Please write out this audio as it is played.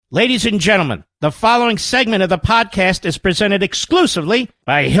Ladies and gentlemen, the following segment of the podcast is presented exclusively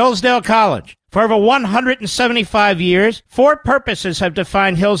by Hillsdale College. For over 175 years, four purposes have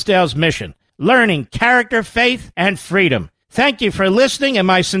defined Hillsdale's mission: learning, character, faith, and freedom. Thank you for listening, and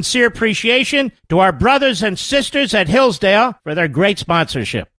my sincere appreciation to our brothers and sisters at Hillsdale for their great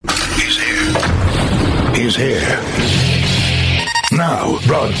sponsorship. He's here. He's here. Now,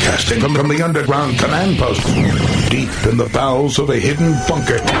 broadcasting from the underground command post, deep in the bowels of a hidden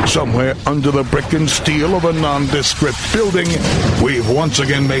bunker, somewhere under the brick and steel of a nondescript building, we've once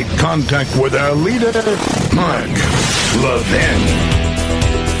again made contact with our leader, Mark Levin.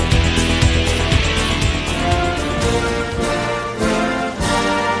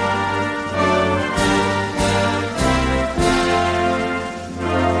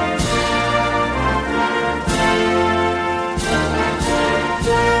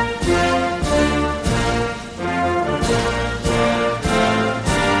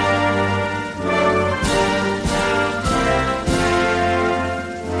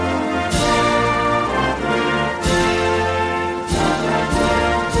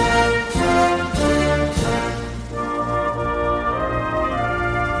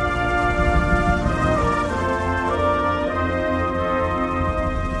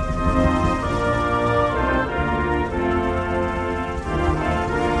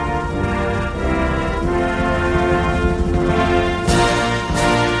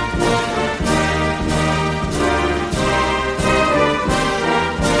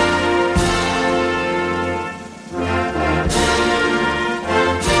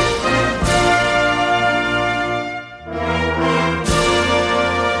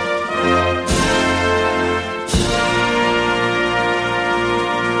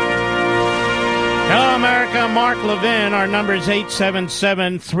 Mark Levin. Our number is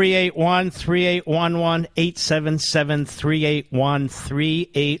 877-381-3811,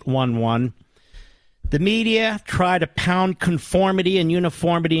 877-381-3811. The media try to pound conformity and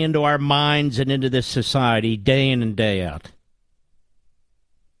uniformity into our minds and into this society day in and day out.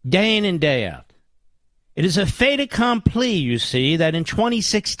 Day in and day out. It is a fait accompli, you see, that in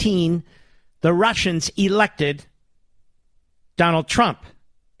 2016, the Russians elected Donald Trump.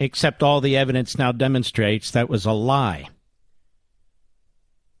 Except all the evidence now demonstrates that was a lie.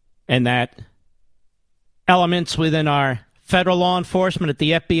 And that elements within our federal law enforcement at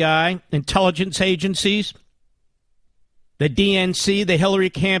the FBI, intelligence agencies, the DNC, the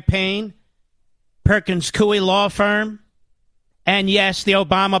Hillary campaign, Perkins Coie law firm, and yes, the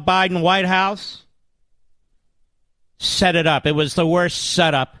Obama-Biden White House set it up. It was the worst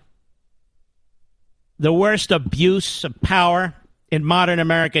setup, the worst abuse of power in modern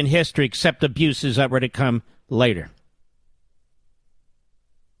American history, except abuses that were to come later.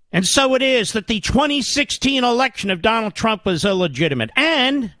 And so it is that the 2016 election of Donald Trump was illegitimate.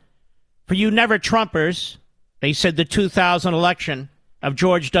 And for you never-Trumpers, they said the 2000 election of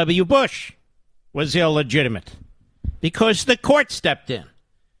George W. Bush was illegitimate because the court stepped in.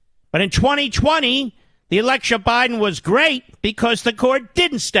 But in 2020, the election of Biden was great because the court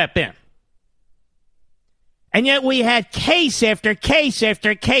didn't step in. And yet we had case after case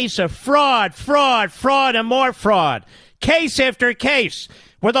after case of fraud, and more fraud. Case after case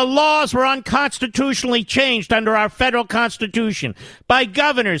where the laws were unconstitutionally changed under our federal Constitution by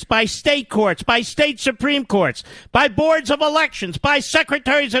governors, by state courts, by state Supreme Courts, by boards of elections, by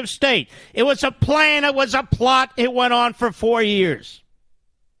secretaries of state. It was a plan. It was a plot. It went on for 4 years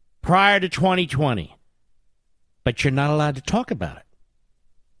prior to 2020. But you're not allowed to talk about it.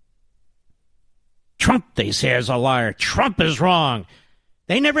 Trump, they say, is a liar. Trump is wrong.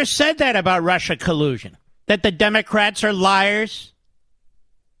 They never said that about Russia collusion, that the Democrats are liars,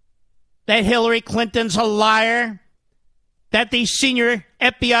 that Hillary Clinton's a liar, that the senior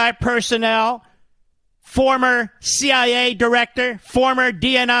FBI personnel, former CIA director, former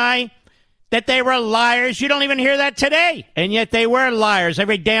DNI, that they were liars. You don't even hear that today, and yet they were liars,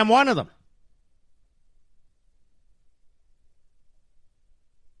 every damn one of them.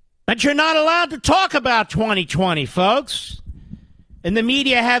 But you're not allowed to talk about 2020, folks. And the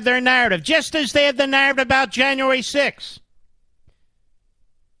media have their narrative, just as they had the narrative about January 6th.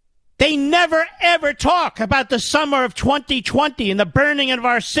 They never, ever talk about the summer of 2020 and the burning of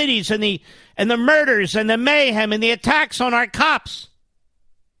our cities and the murders and the mayhem and the attacks on our cops.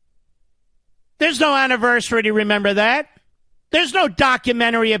 There's no anniversary to remember that. There's no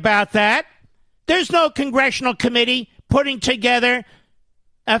documentary about that. There's no congressional committee putting together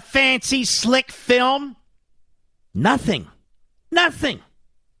a fancy, slick film. Nothing. Nothing.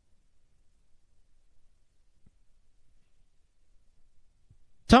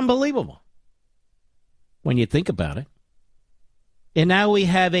 It's unbelievable when you think about it. And now we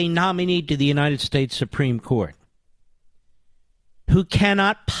have a nominee to the United States Supreme Court who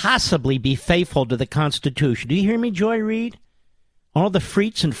cannot possibly be faithful to the Constitution. Do you hear me, Joy Reid? All the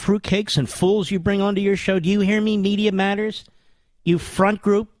freaks and fruitcakes and fools you bring onto your show. Do you hear me, Media Matters? You front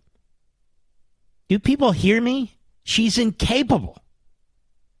group? Do people hear me? She's incapable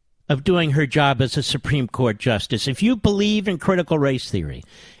of doing her job as a Supreme Court justice. If you believe in critical race theory,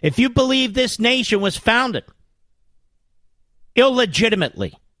 if you believe this nation was founded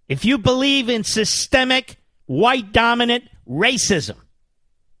illegitimately, if you believe in systemic white dominant racism,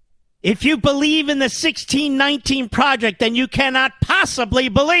 if you believe in the 1619 Project, then you cannot possibly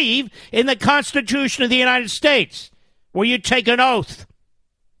believe in the Constitution of the United States, where you take an oath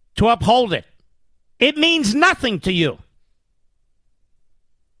to uphold it. It means nothing to you.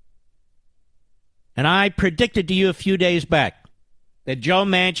 And I predicted to you a few days back that Joe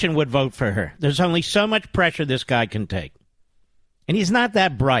Manchin would vote for her. There's only so much pressure this guy can take. And he's not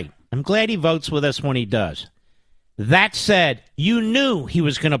that bright. I'm glad he votes with us when he does. That said, you knew he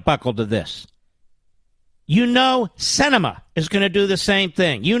was going to buckle to this. You know Sinema is going to do the same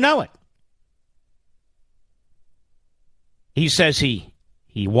thing. You know it. He says he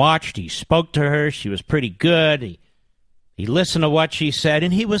watched, he spoke to her, she was pretty good, he listened to what she said,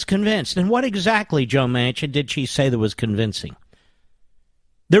 and he was convinced. And what exactly, Joe Manchin, did she say that was convincing?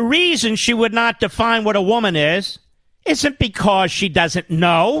 The reason she would not define what a woman is isn't because she doesn't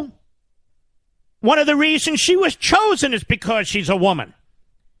know. One of the reasons she was chosen is because she's a woman.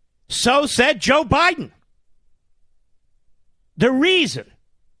 So said Joe Biden. The reason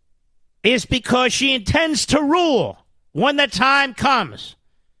is because she intends to rule when the time comes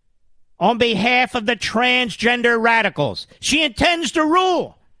on behalf of the transgender radicals. She intends to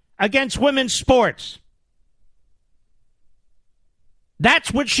rule against women's sports.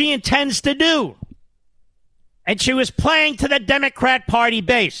 That's what she intends to do. And she was playing to the Democrat Party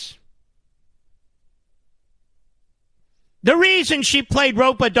base. The reason she played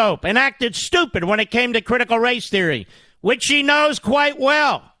rope-a-dope and acted stupid when it came to critical race theory, which she knows quite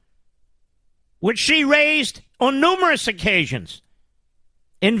well, which she raised on numerous occasions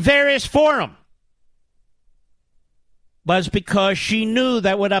in various forums, was because she knew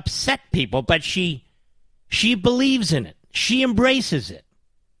that would upset people, but she believes in it. She embraces it.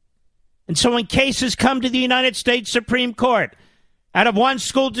 And so when cases come to the United States Supreme Court out of one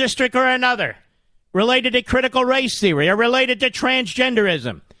school district or another, related to critical race theory or related to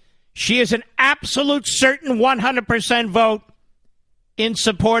transgenderism, she is an absolute certain 100% vote in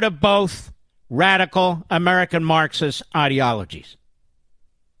support of both radical American Marxist ideologies.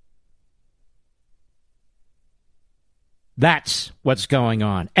 That's what's going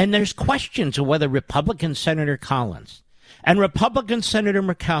on. And there's questions of whether Republican Senator Collins and Republican Senator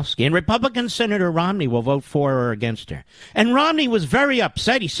Murkowski and Republican Senator Romney will vote for or against her. And Romney was very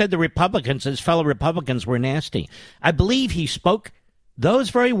upset. He said the Republicans, his fellow Republicans, were nasty. I believe he spoke those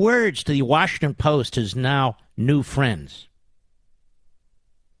very words to the Washington Post, his now new friends.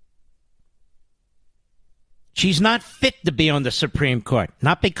 She's not fit to be on the Supreme Court,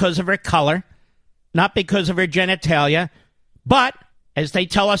 not because of her color, not because of her genitalia, but, as they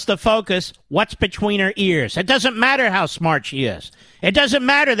tell us to focus, what's between her ears. It doesn't matter how smart she is. It doesn't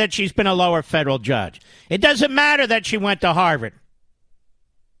matter that she's been a lower federal judge. It doesn't matter that she went to Harvard.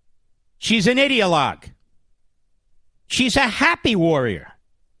 She's an ideologue. She's a happy warrior.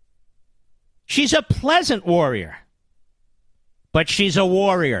 She's a pleasant warrior. But she's a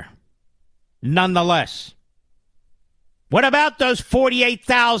warrior, nonetheless. What about those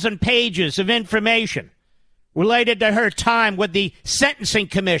 48,000 pages of information related to her time with the Sentencing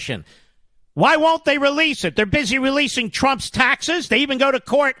Commission? Why won't they release it? They're busy releasing Trump's taxes. They even go to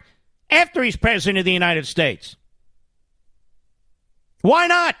court after he's president of the United States. Why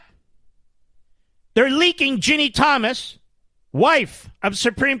not? They're leaking Ginny Thomas, wife of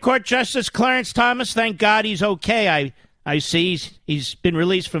Supreme Court Justice Clarence Thomas. Thank God he's okay. I see he's been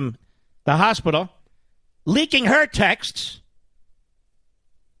released from the hospital. Leaking her texts.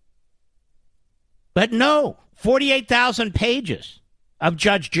 But no, 48,000 pages of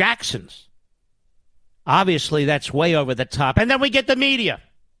Judge Jackson's. Obviously, that's way over the top. And then we get the media.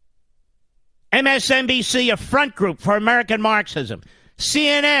 MSNBC, a front group for American Marxism.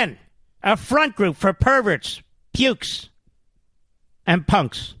 CNN, a front group for perverts, pukes, and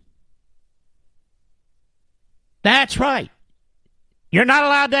punks. That's right. You're not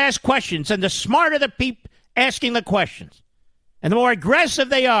allowed to ask questions, and the smarter the people asking the questions, and the more aggressive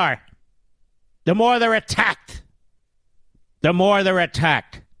they are, the more they're attacked. The more they're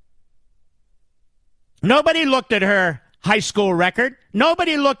attacked. Nobody looked at her high school record.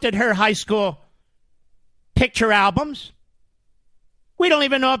 Nobody looked at her high school picture albums. We don't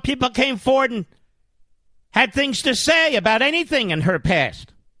even know if people came forward and had things to say about anything in her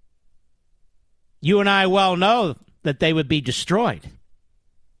past. You and I well know that they would be destroyed.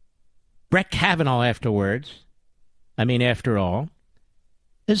 Brett Kavanaugh afterwards, after all,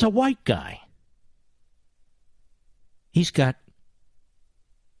 is a white guy. He's got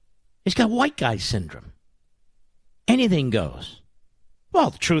white guy syndrome. Anything goes. Well,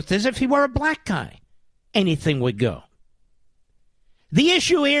 the truth is, if he were a black guy, anything would go. The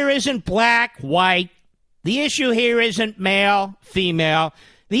issue here isn't black, white. The issue here isn't male, female.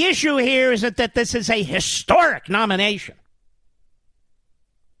 The issue here is that this is a historic nomination.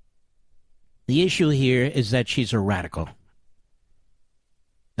 The issue here is that she's a radical.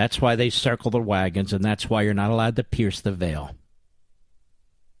 That's why they circle the wagons, and that's why you're not allowed to pierce the veil.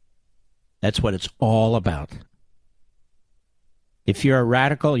 That's what it's all about. If you're a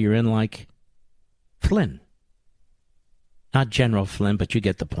radical, you're in like Flynn. Not General Flynn, but you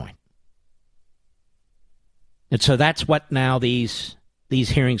get the point. And so that's what now these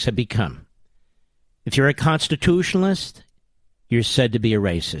hearings have become. If you're a constitutionalist, you're said to be a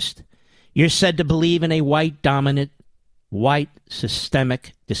racist. You're said to believe in a white-dominant, white,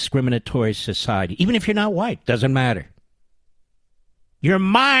 systemic, discriminatory society. Even if you're not white, doesn't matter. Your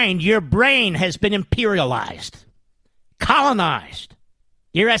mind, your brain has been imperialized, colonized.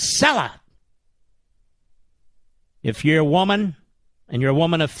 You're a sellout. If you're a woman, and you're a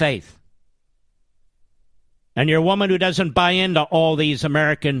woman of faith, and you're a woman who doesn't buy into all these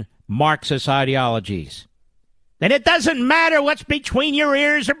American Marxist ideologies, then it doesn't matter what's between your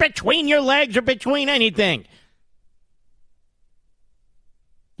ears or between your legs or between anything.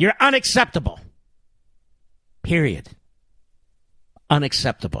 You're unacceptable. Period.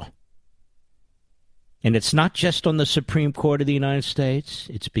 Unacceptable. And it's not just on the Supreme Court of the United States.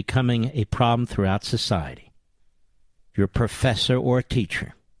 It's becoming a problem throughout society. If you're a professor or a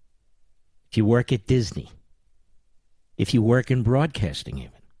teacher, if you work at Disney, if you work in broadcasting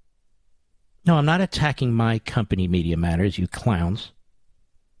even. No, I'm not attacking my company, Media Matters, you clowns.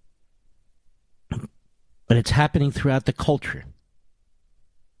 But it's happening throughout the culture.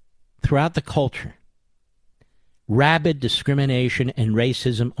 Throughout the culture. Rabid discrimination and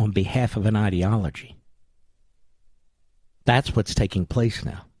racism on behalf of an ideology. That's what's taking place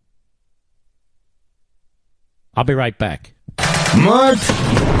now. I'll be right back. Mark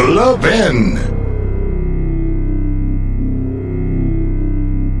Levin.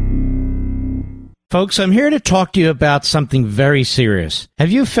 Folks, I'm here to talk to you about something very serious.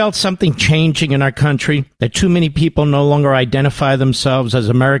 Have you felt something changing in our country? That too many people no longer identify themselves as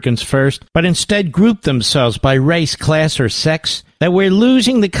Americans first, but instead group themselves by race, class, or sex? That we're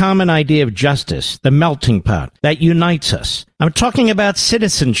losing the common idea of justice, the melting pot that unites us. I'm talking about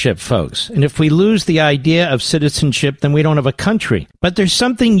citizenship, folks. And if we lose the idea of citizenship, then we don't have a country. But there's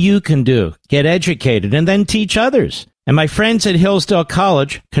something you can do. Get educated and then teach others. And my friends at Hillsdale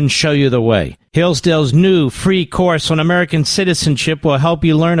College can show you the way. Hillsdale's new free course on American citizenship will help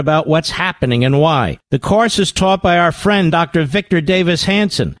you learn about what's happening and why. The course is taught by our friend Dr. Victor Davis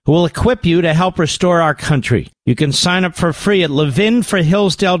Hanson, who will equip you to help restore our country. You can sign up for free at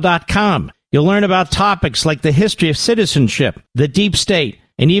levinforhillsdale.com. You'll learn about topics like the history of citizenship, the deep state,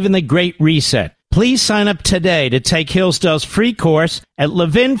 and even the Great Reset. Please sign up today to take Hillsdale's free course at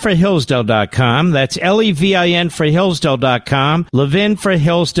levinforhillsdale.com. That's Levin for Hillsdale.com,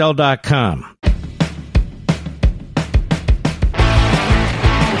 levinforhillsdale.com.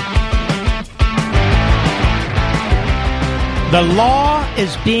 The law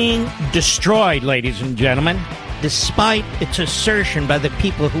is being destroyed, ladies and gentlemen, despite its assertion by the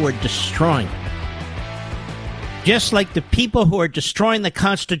people who are destroying it. Just like the people who are destroying the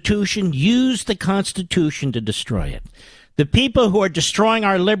Constitution use the Constitution to destroy it. The people who are destroying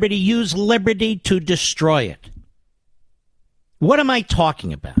our liberty use liberty to destroy it. What am I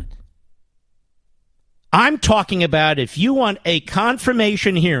talking about? I'm talking about if you want a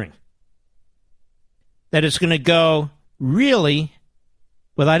confirmation hearing that is going to go really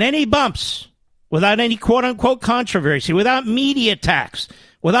without any bumps, without any quote-unquote controversy, without media attacks,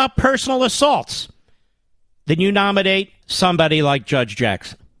 without personal assaults, then you nominate somebody like Judge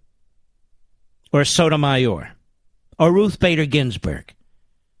Jackson or Sotomayor or Ruth Bader Ginsburg.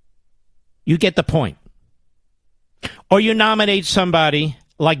 You get the point. Or you nominate somebody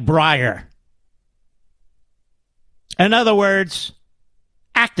like Breyer. In other words,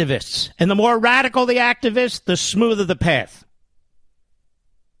 activists. And the more radical the activist, the smoother the path.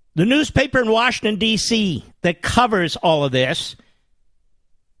 The newspaper in Washington, D.C. that covers all of this,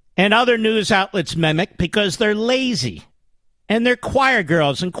 and other news outlets mimic because they're lazy. And they're choir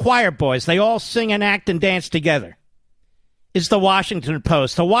girls and choir boys. They all sing and act and dance together. is the Washington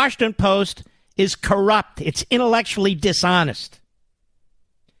Post. The Washington Post is corrupt. It's intellectually dishonest.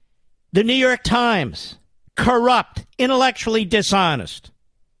 The New York Times, corrupt, intellectually dishonest.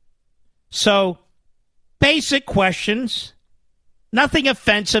 So, basic questions, nothing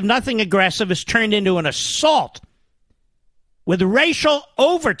offensive, nothing aggressive, is turned into an assault with racial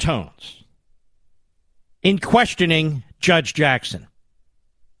overtones in questioning Judge Jackson.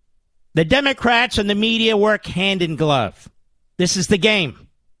 The Democrats and the media work hand in glove. This is the game.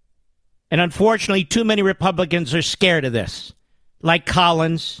 And unfortunately, too many Republicans are scared of this. Like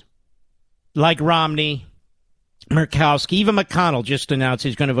Collins, like Romney, Murkowski, even McConnell just announced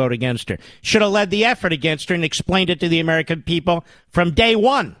he's going to vote against her. Should have led the effort against her and explained it to the American people from day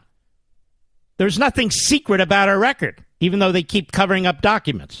one. There's nothing secret about her record, even though they keep covering up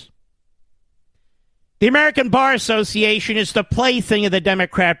documents. The American Bar Association is the plaything of the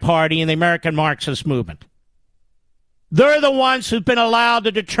Democrat Party and the American Marxist movement. They're the ones who've been allowed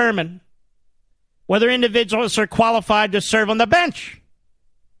to determine whether individuals are qualified to serve on the bench.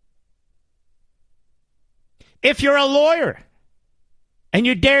 If you're a lawyer and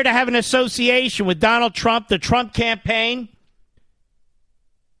you dare to have an association with Donald Trump, the Trump campaign,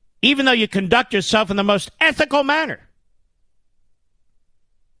 even though you conduct yourself in the most ethical manner,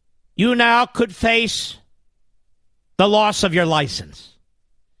 you now could face the loss of your license.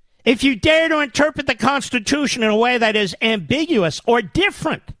 If you dare to interpret the Constitution in a way that is ambiguous or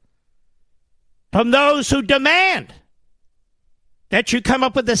different from those who demand that you come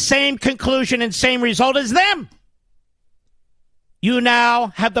up with the same conclusion and same result as them, you now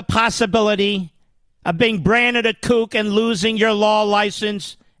have the possibility of being branded a kook and losing your law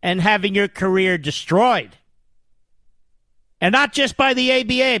license and having your career destroyed. And not just by the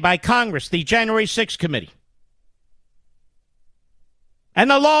ABA, by Congress, the January 6th committee. And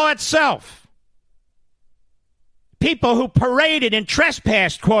the law itself. People who paraded and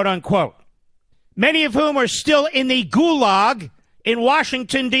trespassed, quote unquote, many of whom are still in the gulag in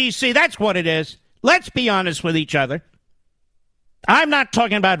Washington, D.C. That's what it is. Let's be honest with each other. I'm not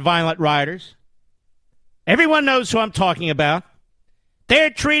talking about violent rioters. Everyone knows who I'm talking about. They're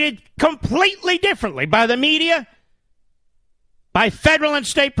treated completely differently by the media, by federal and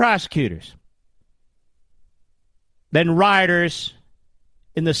state prosecutors, than rioters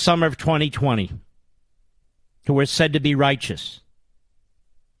in the summer of 2020 who were said to be righteous.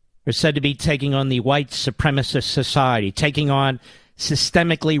 Are said to be taking on the white supremacist society, taking on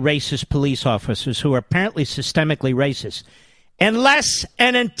systemically racist police officers who are apparently systemically racist, unless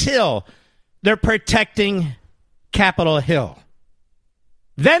and until they're protecting Capitol Hill.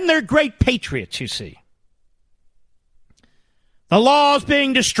 Then they're great patriots, you see. The law is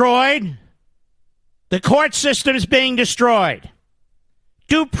being destroyed. The court system is being destroyed.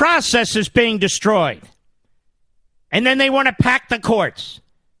 Due process is being destroyed. And then they want to pack the courts.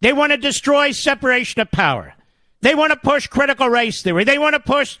 They want to destroy separation of power. They want to push critical race theory. They want to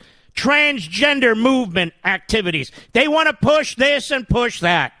push transgender movement activities. They want to push this and push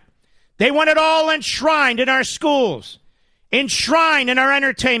that. They want it all enshrined in our schools, enshrined in our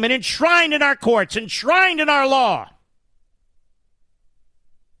entertainment, enshrined in our courts, enshrined in our law.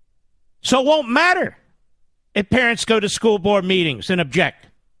 So it won't matter if parents go to school board meetings and object.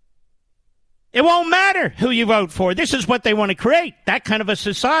 It won't matter who you vote for. This is what they want to create, that kind of a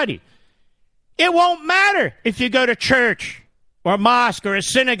society. It won't matter if you go to church or a mosque or a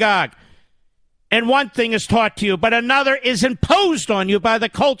synagogue and one thing is taught to you, but another is imposed on you by the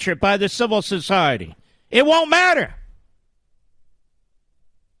culture, by the civil society. It won't matter.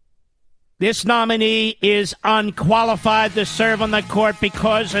 This nominee is unqualified to serve on the court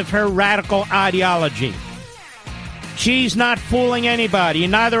because of her radical ideology. She's not fooling anybody,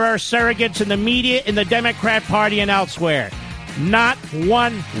 and neither are surrogates in the media, in the Democrat Party, and elsewhere. Not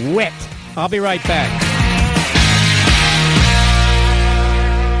one whit. I'll be right back.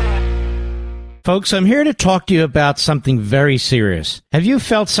 Folks, I'm here to talk to you about something very serious. Have you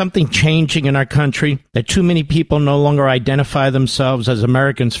felt something changing in our country? That too many people no longer identify themselves as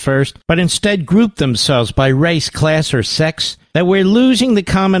Americans first, but instead group themselves by race, class, or sex? That we're losing the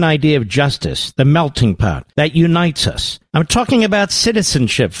common idea of justice, the melting pot that unites us. I'm talking about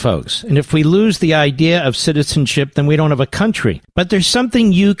citizenship, folks. And if we lose the idea of citizenship, then we don't have a country. But there's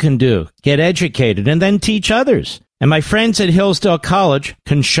something you can do. Get educated and then teach others. And my friends at Hillsdale College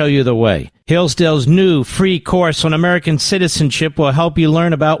can show you the way. Hillsdale's new free course on American citizenship will help you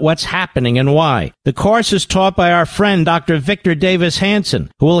learn about what's happening and why. The course is taught by our friend Dr. Victor Davis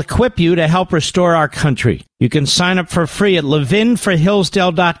Hanson, who will equip you to help restore our country. You can sign up for free at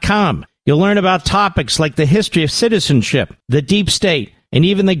levinforhillsdale.com. You'll learn about topics like the history of citizenship, the deep state, and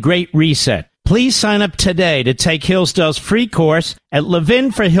even the Great Reset. Please sign up today to take Hillsdale's free course at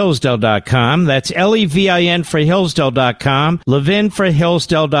levinforhillsdale.com. That's Levin for Hillsdale.com,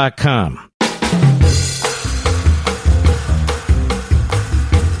 levinforhillsdale.com.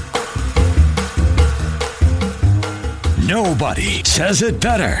 Nobody says it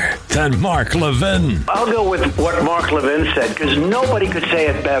better than Mark Levin. I'll go with what Mark Levin said, because nobody could say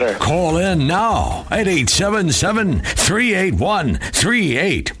it better. Call in now at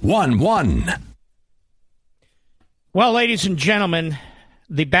 877-381-3811. Well, ladies and gentlemen,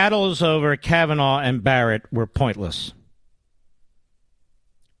 the battles over Kavanaugh and Barrett were pointless.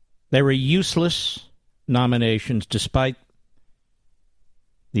 They were useless nominations, despite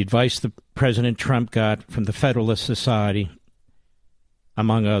the advice that President Trump got from the Federalist Society,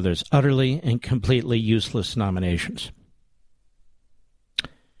 among others. Utterly and completely useless nominations.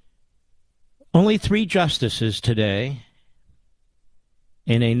 Only 3 justices today,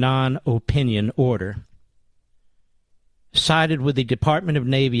 in a non-opinion order, sided with the Department of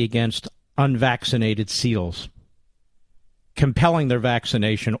Navy against unvaccinated SEALs, compelling their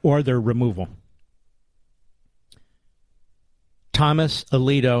vaccination or their removal. Thomas,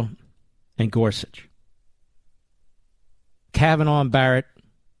 Alito, and Gorsuch. Kavanaugh and Barrett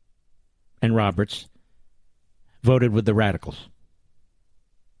and Roberts voted with the radicals.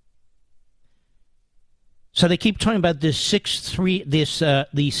 So they keep talking about these 6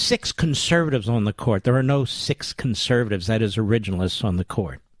 conservatives on the court. There are no 6 conservatives, that is, originalists on the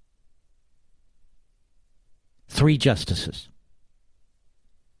court. 3 justices.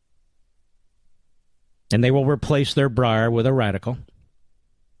 And they will replace their Breyer with a radical.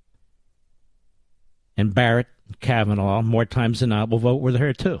 And Barrett, Kavanaugh, more times than not, will vote with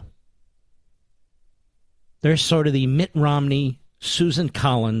her, too. They're sort of the Mitt Romney, Susan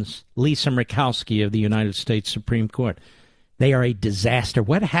Collins, Lisa Murkowski of the United States Supreme Court. They are a disaster.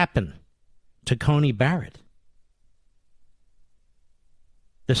 What happened to Coney Barrett?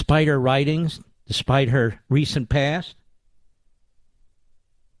 Despite her writings, despite her recent past,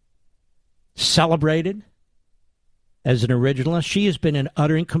 celebrated as an originalist, she has been an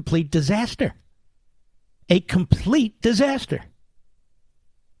utter and complete disaster. A complete disaster.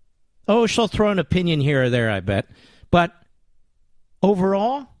 Oh, she'll throw an opinion here or there, I bet. But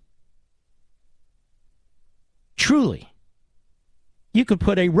overall, truly, you could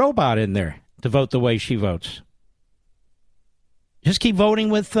put a robot in there to vote the way she votes. Just keep voting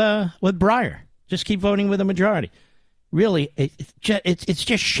with Breyer. Just keep voting with a majority. Really, it's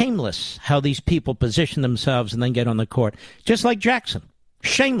just shameless how these people position themselves and then get on the court. Just like Jackson.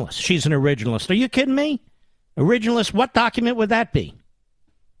 Shameless. She's an originalist. Are you kidding me? Originalist, what document would that be?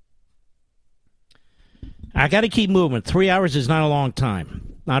 I got to keep moving. 3 hours is not a long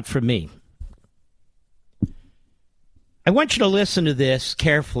time. Not for me. I want you to listen to this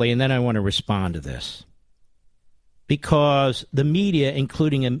carefully, and then I want to respond to this. Because the media,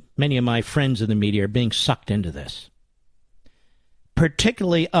 including many of my friends in the media, are being sucked into this.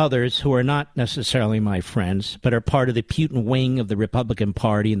 Particularly others who are not necessarily my friends, but are part of the Putin wing of the Republican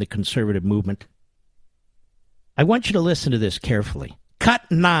Party and the conservative movement. I want you to listen to this carefully. Cut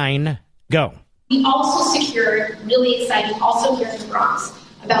 9, go. We also secured, really exciting, also here in the Bronx,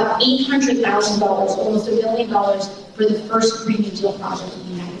 about $800,000, almost $1 million, for the first Green New Deal project in the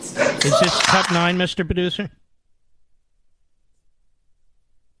United States. Is this cut 9, Mr. Producer?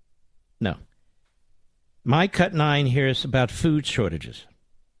 No. My cut 9 here is about food shortages.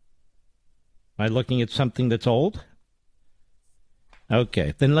 Am I looking at something that's old?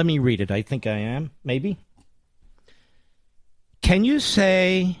 Okay, then let me read it. I think I am, maybe. Can you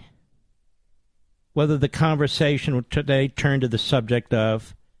say whether the conversation today turned to the subject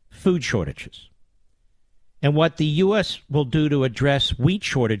of food shortages and what the U.S. will do to address wheat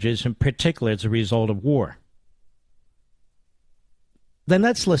shortages, in particular as a result of war? Then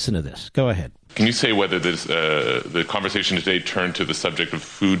let's listen to this. Go ahead. Can you say whether this, the conversation today turned to the subject of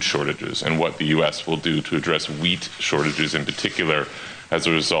food shortages and what the U.S. will do to address wheat shortages in particular as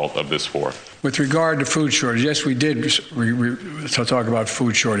a result of this war? With regard to food shortages, yes, we did talk about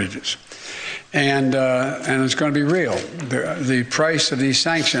food shortages. And it's going to be real. The price of these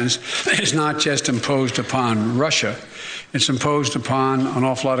sanctions is not just imposed upon Russia. It's imposed upon an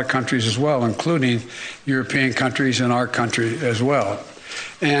awful lot of countries as well, including European countries and our country as well.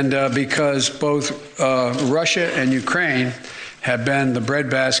 And because both Russia and Ukraine have been the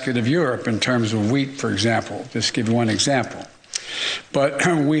breadbasket of Europe in terms of wheat, for example, just to give you one example. But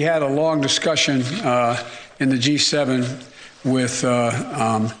we had a long discussion in the G7 with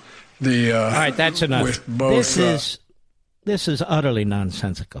the... All right, that's enough. With both, this is utterly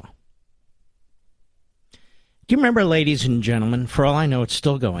nonsensical. Do you remember, ladies and gentlemen, for all I know, it's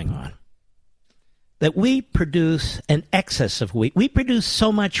still going on. that we produce an excess of wheat. We produce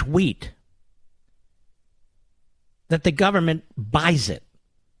so much wheat that the government buys it.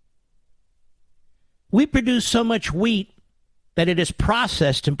 We produce so much wheat that it is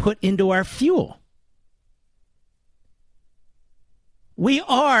processed and put into our fuel. We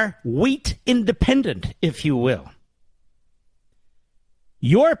are wheat independent, if you will.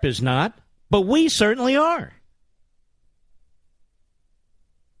 Europe is not, but we certainly are.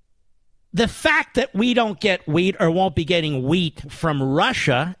 The fact that we don't get wheat or won't be getting wheat from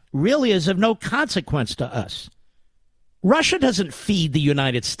Russia really is of no consequence to us. Russia doesn't feed the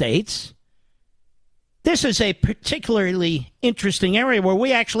United States. This is a particularly interesting area where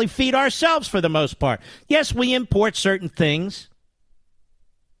we actually feed ourselves for the most part. Yes, we import certain things,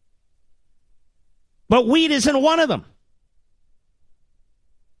 but wheat isn't one of them.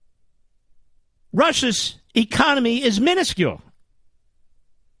 Russia's economy is minuscule.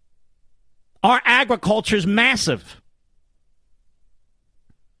 Our agriculture is massive.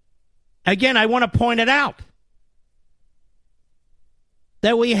 Again, I want to point it out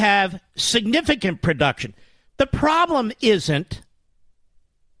that we have significant production. The problem isn't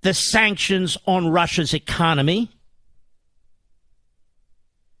the sanctions on Russia's economy.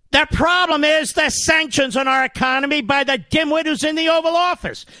 The problem is the sanctions on our economy by the dimwit who's in the Oval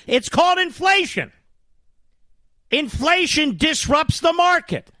Office. It's called inflation. Inflation disrupts the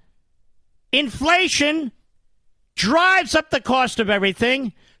market. Inflation drives up the cost of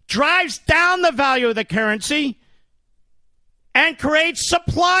everything, drives down the value of the currency, and creates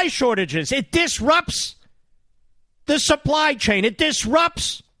supply shortages. It disrupts the supply chain. It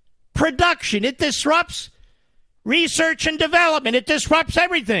disrupts production. It disrupts research and development. It disrupts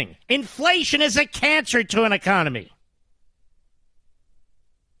everything. Inflation is a cancer to an economy.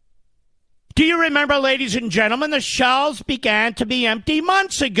 Do you remember, ladies and gentlemen, the shelves began to be empty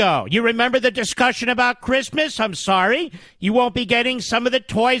months ago? You remember the discussion about Christmas? I'm sorry, you won't be getting some of the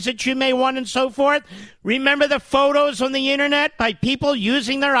toys that you may want and so forth. Remember the photos on the internet by people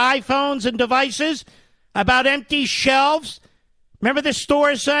using their iPhones and devices about empty shelves? Remember the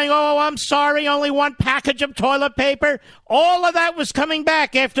stores saying, oh, I'm sorry, only one package of toilet paper? All of that was coming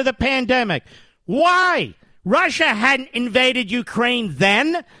back after the pandemic. Why? Russia hadn't invaded Ukraine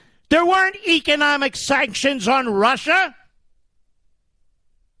then. There weren't economic sanctions on Russia.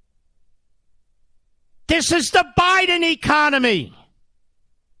 This is the Biden economy.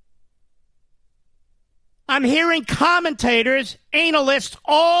 I'm hearing commentators, analysts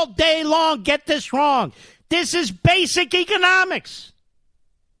all day long get this wrong. This is basic economics.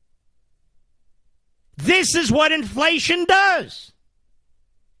 This is what inflation does.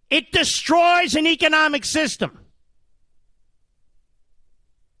 It destroys an economic system.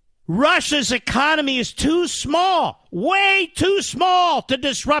 Russia's economy is too small, way too small to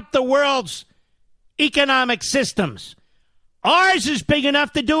disrupt the world's economic systems. Ours is big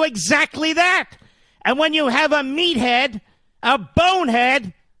enough to do exactly that. And when you have a meathead, a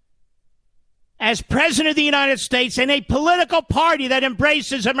bonehead, as president of the United States and a political party that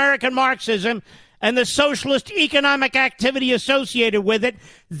embraces American Marxism and the socialist economic activity associated with it,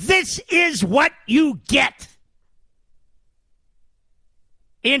 this is what you get.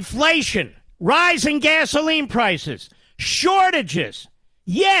 Inflation, rising gasoline prices, shortages.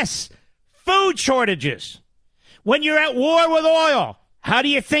 Yes, food shortages. When you're at war with oil, how do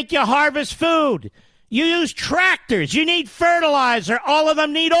you think you harvest food? You use tractors. You need fertilizer. All of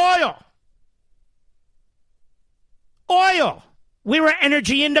them need oil. Oil. We were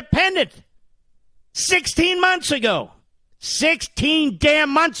energy independent 16 months ago. 16 damn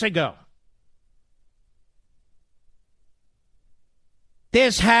months ago.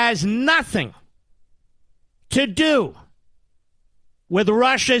 This has nothing to do with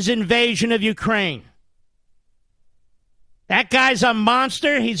Russia's invasion of Ukraine. That guy's a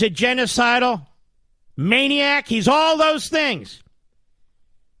monster. He's a genocidal maniac. He's all those things.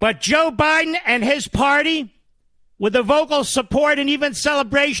 But Joe Biden and his party, with the vocal support and even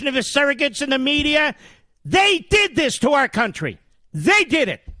celebration of his surrogates in the media, they did this to our country. They did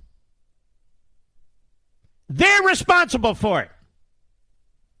it. They're responsible for it.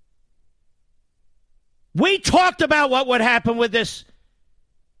 We talked about what would happen with this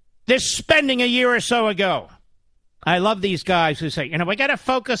spending a year or so ago. I love these guys who say, we got to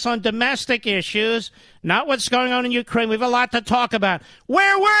focus on domestic issues, not what's going on in Ukraine. We have a lot to talk about.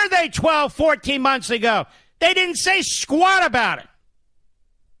 Where were they 12, 14 months ago? They didn't say squat about it.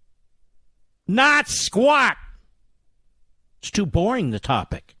 Not squat. It's too boring, the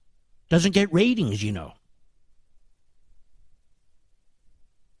topic. Doesn't get ratings, you know.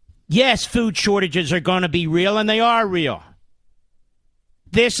 Yes, food shortages are going to be real, and they are real.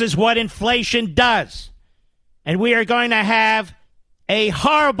 This is what inflation does. And we are going to have a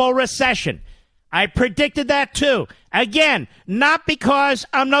horrible recession. I predicted that too. Again, not because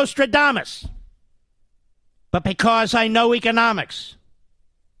I'm Nostradamus, but because I know economics.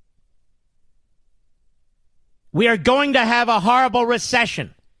 We are going to have a horrible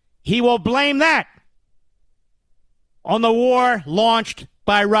recession. He will blame that on the war launched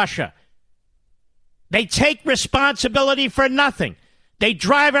by Russia. They take responsibility for nothing. They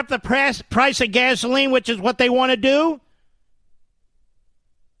drive up the price of gasoline, which is what they want to do.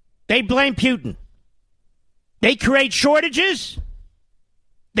 They blame Putin. They create shortages.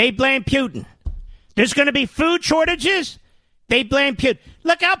 They blame Putin. There's going to be food shortages. They blame Putin.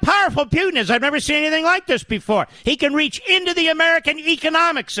 Look how powerful Putin is. I've never seen anything like this before. He can reach into the American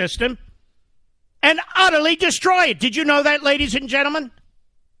economic system and utterly destroy it. Did you know that, ladies and gentlemen?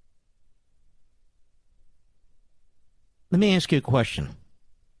 Let me ask you a question.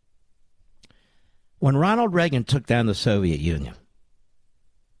 When Ronald Reagan took down the Soviet Union,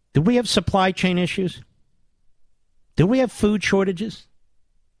 did we have supply chain issues? Did we have food shortages?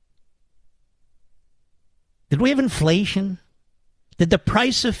 Did we have inflation? Did the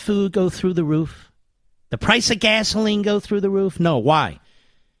price of food go through the roof? The price of gasoline go through the roof? No. Why?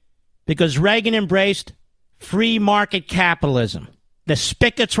 Because Reagan embraced free market capitalism. The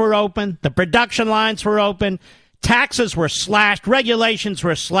spigots were open. The production lines were open. Taxes were slashed. Regulations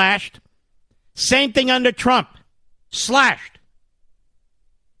were slashed. Same thing under Trump. Slashed.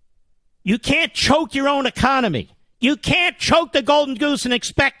 You can't choke your own economy. You can't choke the golden goose and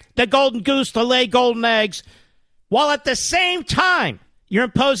expect the golden goose to lay golden eggs while at the same time you're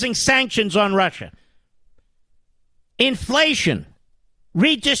imposing sanctions on Russia. Inflation,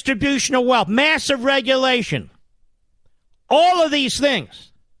 redistribution of wealth, massive regulation. All of these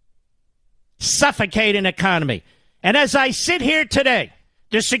things suffocate an economy. And as I sit here today,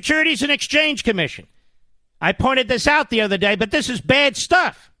 the Securities and Exchange Commission, I pointed this out the other day, but this is bad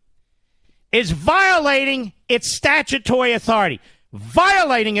stuff, is violating its statutory authority.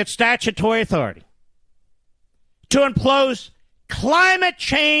 Violating its statutory authority to impose climate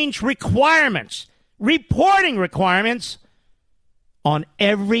change requirements, reporting requirements on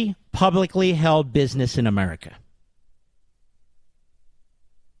every publicly held business in America.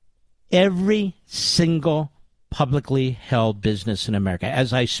 Every single publicly held business in America.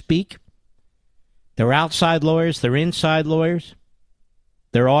 As I speak, they're outside lawyers, they're inside lawyers,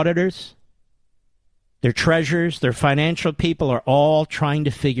 they're auditors, their treasurers, their financial people are all trying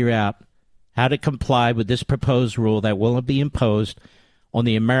to figure out how to comply with this proposed rule that will be imposed on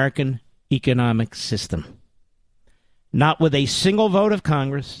the American economic system. Not with a single vote of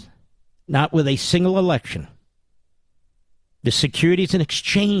Congress, not with a single election. The Securities and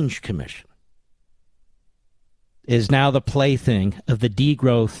Exchange Commission is now the plaything of the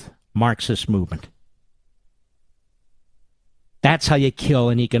degrowth Marxist movement. That's how you kill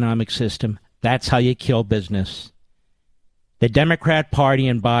an economic system. That's how you kill business. The Democrat Party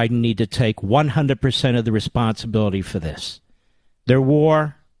and Biden need to take 100% of the responsibility for this. Their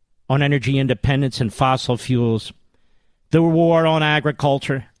war on energy independence and fossil fuels, the war on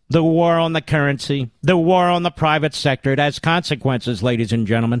agriculture, the war on the currency, the war on the private sector, it has consequences, ladies and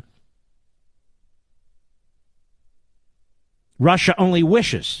gentlemen. Russia only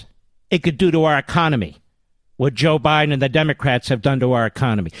wishes it could do to our economy what Joe Biden and the Democrats have done to our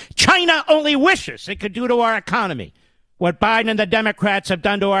economy. China only wishes it could do to our economy what Biden and the Democrats have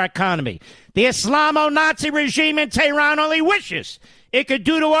done to our economy. The Islamo-Nazi regime in Tehran only wishes it could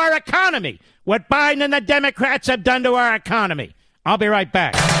do to our economy what Biden and the Democrats have done to our economy. I'll be right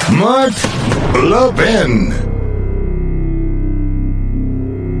back. Mark Levin.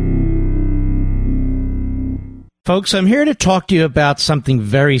 Folks, I'm here to talk to you about something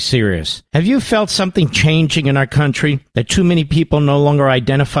very serious. Have you felt something changing in our country? That too many people no longer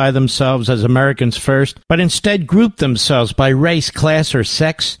identify themselves as Americans first, but instead group themselves by race, class, or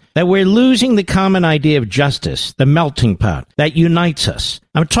sex? That we're losing the common idea of justice, the melting pot that unites us.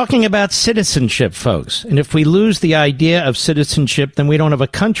 I'm talking about citizenship, folks. And if we lose the idea of citizenship, then we don't have a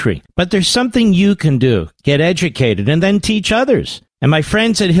country. But there's something you can do. Get educated and then teach others. And my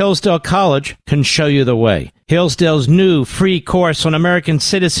friends at Hillsdale College can show you the way. Hillsdale's new free course on American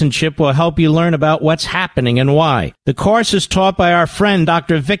citizenship will help you learn about what's happening and why. The course is taught by our friend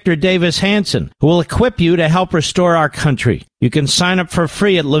Dr. Victor Davis Hanson, who will equip you to help restore our country. You can sign up for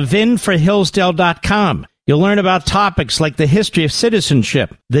free at levinforhillsdale.com. You'll learn about topics like the history of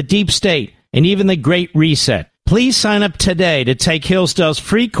citizenship, the deep state, and even the Great Reset. Please sign up today to take Hillsdale's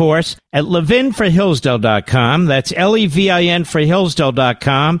free course at levinforhillsdale.com. That's Levin for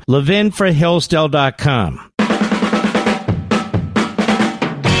Hillsdale.com, levinforhillsdale.com.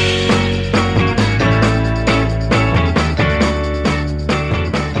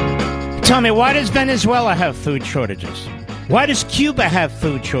 Tell me, why does Venezuela have food shortages? Why does Cuba have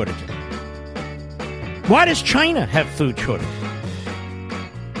food shortages? Why does China have food shortages?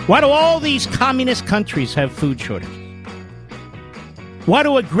 Why do all these communist countries have food shortages? Why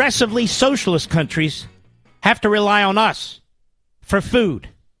do aggressively socialist countries have to rely on us for food?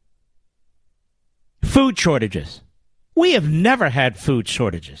 Food shortages. We have never had food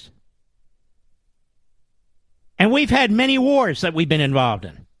shortages. And we've had many wars that we've been involved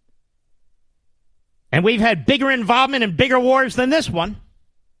in. And we've had bigger involvement in bigger wars than this one.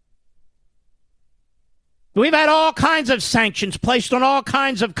 We've had all kinds of sanctions placed on all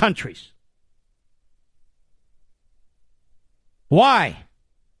kinds of countries. Why?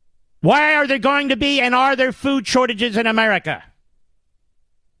 Why are there going to be and are there food shortages in America?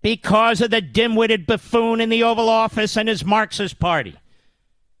 Because of the dim-witted buffoon in the Oval Office and his Marxist party.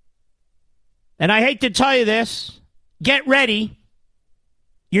 And I hate to tell you this, get ready.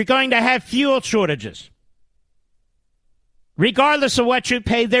 You're going to have fuel shortages. Regardless of what you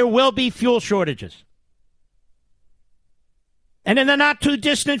pay, there will be fuel shortages. And in the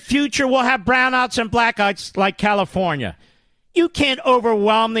not-too-distant future, we'll have brownouts and blackouts like California. You can't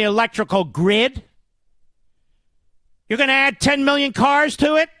overwhelm the electrical grid. You're going to add 10 million cars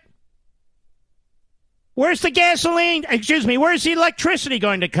to it? Where's the where's the electricity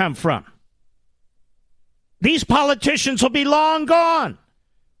going to come from? These politicians will be long gone.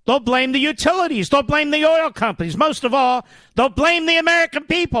 They'll blame the utilities. They'll blame the oil companies. Most of all, they'll blame the American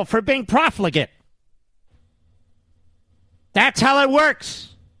people for being profligate. That's how it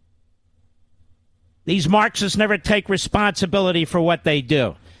works. These Marxists never take responsibility for what they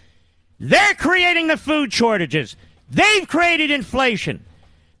do. They're creating the food shortages. They've created inflation.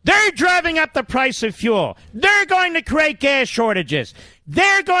 They're driving up the price of fuel. They're going to create gas shortages.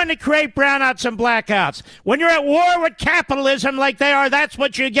 They're going to create brownouts and blackouts. When you're at war with capitalism like they are, that's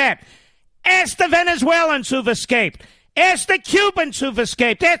what you get. Ask the Venezuelans who've escaped. Ask the Cubans who've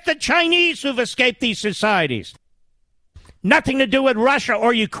escaped. Ask the Chinese who've escaped these societies. Nothing to do with Russia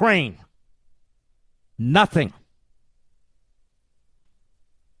or Ukraine. Nothing.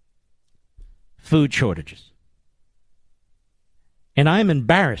 Food shortages. And I'm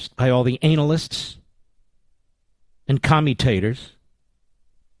embarrassed by all the analysts and commutators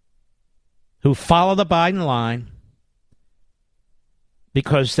who follow the Biden line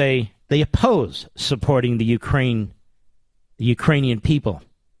because they oppose supporting the Ukrainian people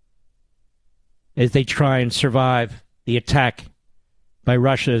as they try and survive the attack by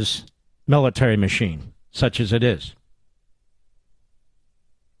Russia's military machine, such as it is.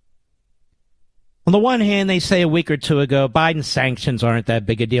 On the one hand, they say a week or two ago, Biden's sanctions aren't that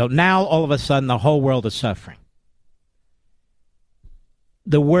big a deal. Now, all of a sudden, the whole world is suffering.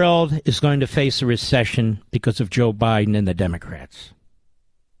 The world is going to face a recession because of Joe Biden and the Democrats.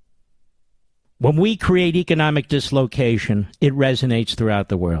 When we create economic dislocation, it resonates throughout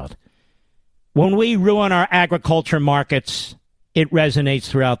the world. When we ruin our agriculture markets, it resonates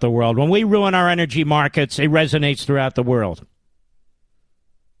throughout the world. When we ruin our energy markets, it resonates throughout the world.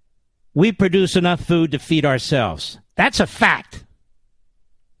 We produce enough food to feed ourselves. That's a fact.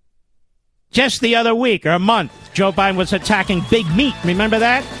 Just the other week or a month, Joe Biden was attacking big meat. Remember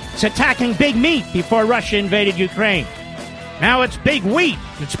that? It's attacking big meat before Russia invaded Ukraine. Now it's big wheat.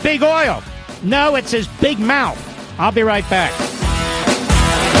 It's big oil. No, it's his big mouth. I'll be right back.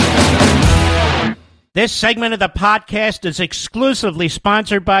 This segment of the podcast is exclusively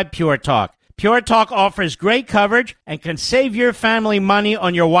sponsored by Pure Talk. Pure Talk offers great coverage and can save your family money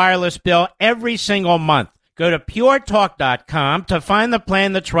on your wireless bill every single month. Go to puretalk.com to find the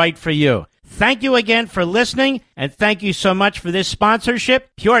plan that's right for you. Thank you again for listening, and thank you so much for this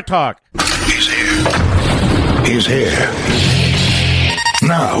sponsorship, Pure Talk. He's here. He's here.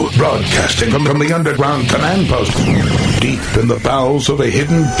 Now, broadcasting from the underground command post, deep in the bowels of a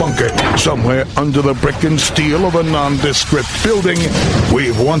hidden bunker, somewhere under the brick and steel of a nondescript building,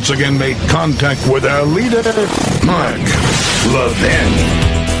 we've once again made contact with our leader, Mark Levin.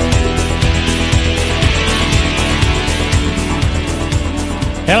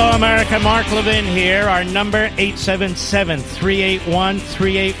 Hello, America. Mark Levin here. Our number,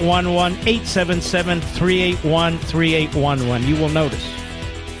 877-381-3811, 877-381-3811. You will notice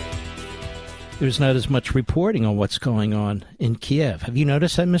there's not as much reporting on what's going on in Kiev. Have you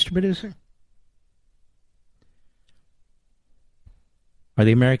noticed that, Mr. Producer? Are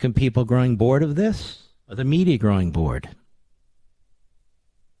the American people growing bored of this? Are the media growing bored?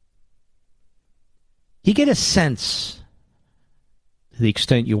 You get a sense, to the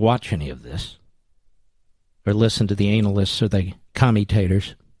extent you watch any of this, or listen to the analysts or the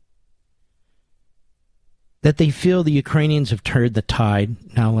commentators, that they feel the Ukrainians have turned the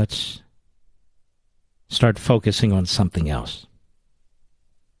tide. Now let's start focusing on something else.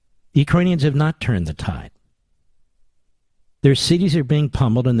 The Ukrainians have not turned the tide. Their cities are being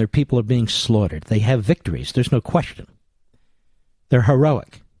pummeled and their people are being slaughtered. They have victories, there's no question. They're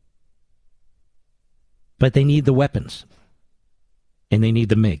heroic. But they need the weapons. And they need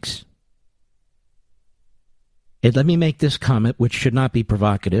the MiGs. And let me make this comment, which should not be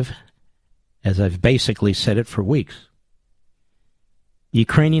provocative, as I've basically said it for weeks. The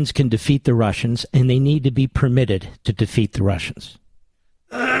Ukrainians can defeat the Russians, and they need to be permitted to defeat the Russians.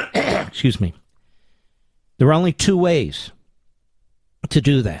 Excuse me. There are only two ways to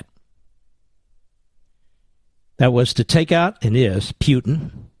do that. That was to take out, and is,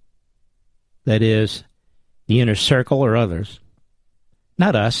 Putin, that is, the inner circle or others,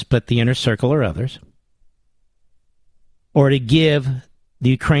 not us, but the inner circle or others, or to give the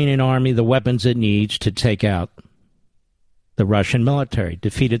Ukrainian army the weapons it needs to take out the Russian military,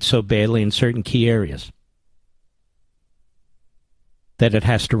 defeated so badly in certain key areas that it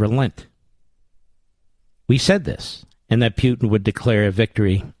has to relent. We said this, and that Putin would declare a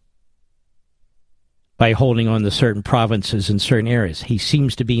victory by holding on to certain provinces in certain areas. He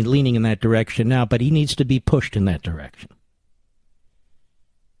seems to be leaning in that direction now, but he needs to be pushed in that direction.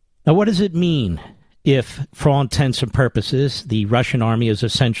 Now, what does it mean if, for all intents and purposes, the Russian army is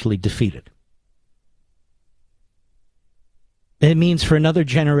essentially defeated? It means for another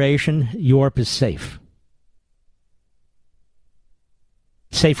generation, Europe is safe.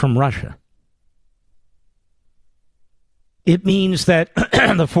 Safe from Russia. It means that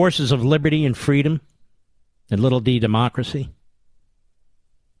the forces of liberty and freedom and little d democracy,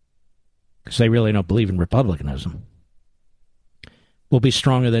 because they really don't believe in republicanism, will be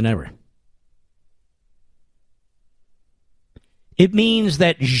stronger than ever. It means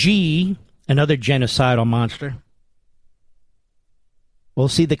that Xi, another genocidal monster, will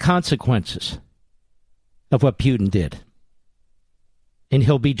see the consequences of what Putin did. And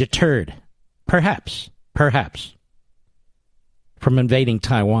he'll be deterred, perhaps, from invading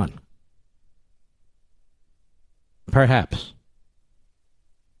Taiwan. Perhaps.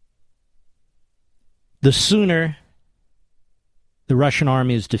 The sooner the Russian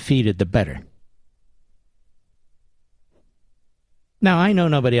army is defeated, the better. Now, I know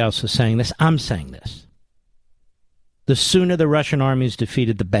nobody else is saying this. I'm saying this. The sooner the Russian army is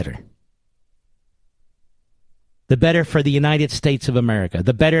defeated, the better. The better for the United States of America.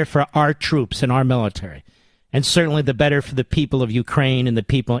 The better for our troops and our military. And certainly the better for the people of Ukraine and the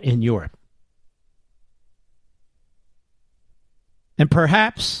people in Europe. And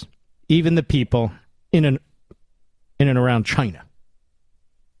perhaps even the people in and around China.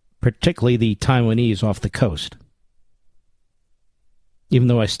 Particularly the Taiwanese off the coast. Even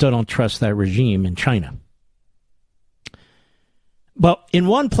though I still don't trust that regime in China. But in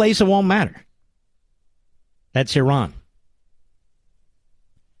one place it won't matter. That's Iran.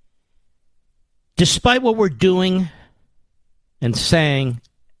 Despite what we're doing and saying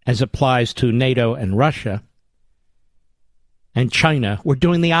as applies to NATO and Russia and China, we're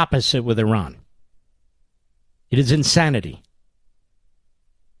doing the opposite with Iran. It is insanity.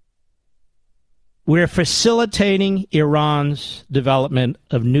 We're facilitating Iran's development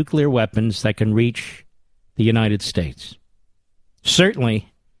of nuclear weapons that can reach the United States. Certainly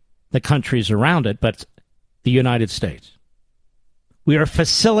the countries around it, but the United States. We are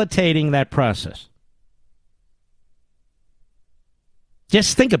facilitating that process.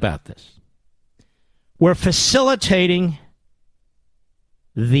 Just think about this. We're facilitating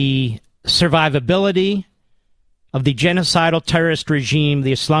the survivability of the genocidal terrorist regime,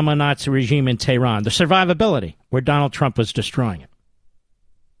 the Islamo-Nazi regime in Tehran. The survivability, where Donald Trump was destroying it.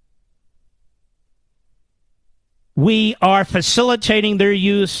 We are facilitating their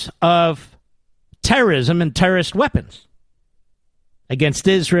use of terrorism and terrorist weapons against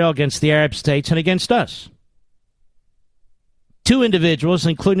Israel, against the Arab states, and against us. Two individuals,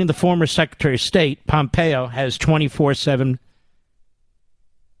 including the former Secretary of State, Pompeo, has 24/7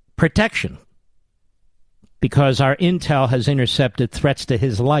 protection because our intel has intercepted threats to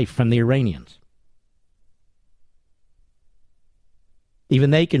his life from the Iranians.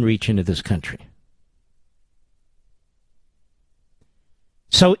 Even they can reach into this country.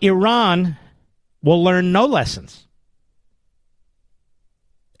 So Iran will learn no lessons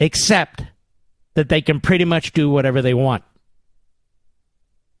except that they can pretty much do whatever they want.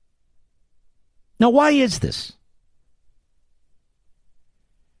 Now, why is this?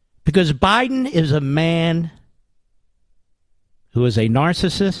 Because Biden is a man who is a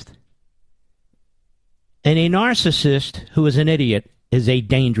narcissist, and a narcissist who is an idiot is a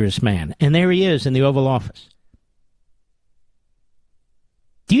dangerous man. And there he is in the Oval Office.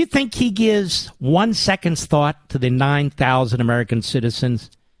 Do you think he gives 1 second's thought to the 9,000 American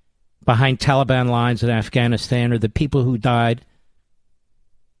citizens behind Taliban lines in Afghanistan, or the people who died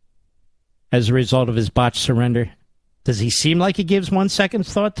as a result of his botched surrender? Does he seem like he gives 1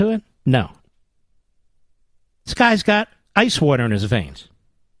 second's thought to it? No. This guy's got ice water in his veins.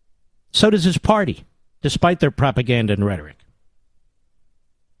 So does his party, despite their propaganda and rhetoric.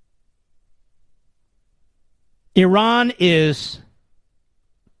 Iran is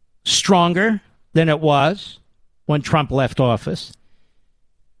stronger than it was when Trump left office.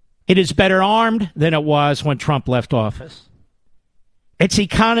 It is better armed than it was when Trump left office. Its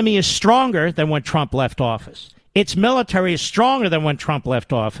economy is stronger than when Trump left office. Its military is stronger than when Trump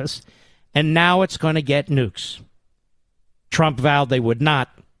left office. And now it's going to get nukes. Trump vowed they would not.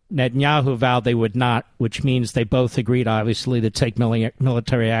 Netanyahu vowed they would not, which means they both agreed, obviously, to take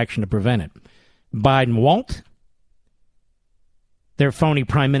military action to prevent it. Biden won't. Their phony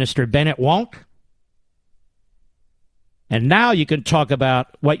Prime Minister Bennett won't. And now you can talk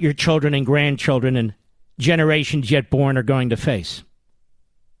about what your children and grandchildren and generations yet born are going to face.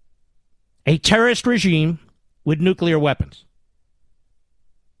 A terrorist regime with nuclear weapons.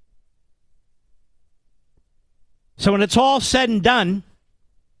 So when it's all said and done,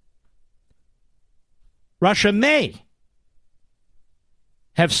 Russia may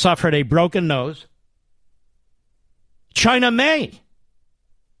have suffered a broken nose. China may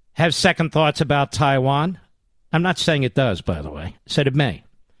have second thoughts about Taiwan. I'm not saying it does, by the way. I said it may.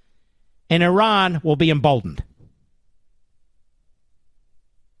 And Iran will be emboldened.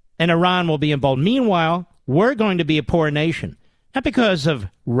 Meanwhile, we're going to be a poor nation. Not because of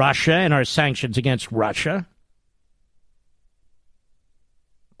Russia and our sanctions against Russia,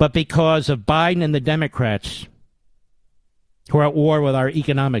 but because of Biden and the Democrats who are at war with our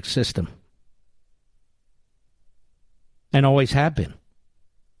economic system. And always have been.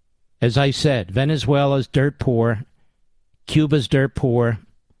 As I said, Venezuela's dirt poor, Cuba's dirt poor,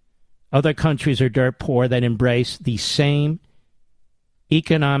 other countries are dirt poor that embrace the same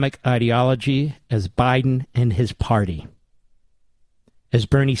economic ideology as Biden and his party, as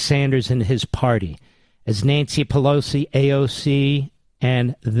Bernie Sanders and his party, as Nancy Pelosi, AOC,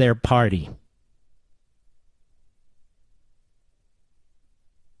 and their party.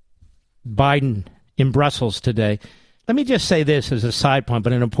 Biden in Brussels today. Let me just say this as a side point,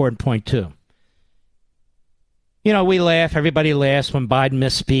 but an important point too. You know, we laugh, everybody laughs when Biden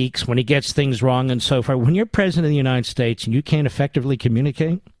misspeaks, when he gets things wrong and so forth. When you're president of the United States and you can't effectively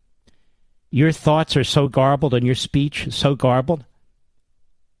communicate, your thoughts are so garbled and your speech is so garbled,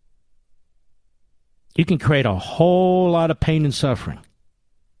 you can create a whole lot of pain and suffering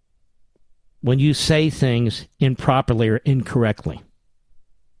when you say things improperly or incorrectly.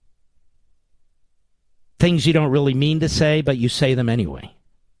 Things you don't really mean to say, but you say them anyway.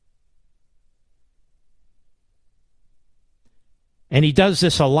 And he does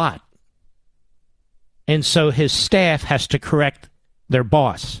this a lot. And so his staff has to correct their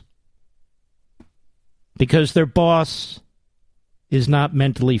boss. Because their boss is not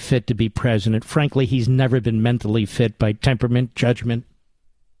mentally fit to be president. Frankly, he's never been mentally fit by temperament, judgment,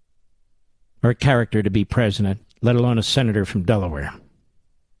 or character to be president, let alone a senator from Delaware.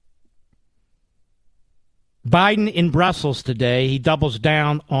 Biden in Brussels today, he doubles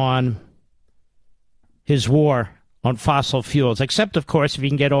down on his war on fossil fuels, except, of course, if you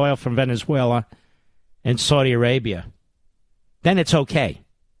can get oil from Venezuela and Saudi Arabia. Then it's okay,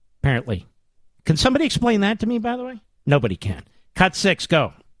 apparently. Can somebody explain that to me, by the way? Nobody can. Cut 6,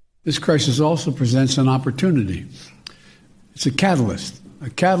 go. This crisis also presents an opportunity. It's a catalyst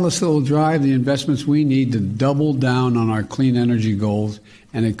that will drive the investments we need to double down on our clean energy goals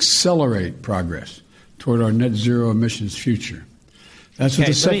and accelerate progress toward our net zero emissions future. That's what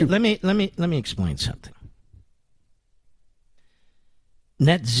the second. Let me explain something.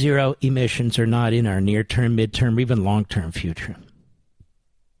 Net zero emissions are not in our near-term, mid-term, or even long-term future.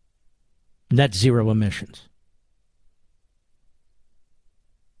 Net zero emissions.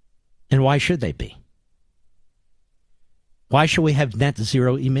 And why should they be? Why should we have net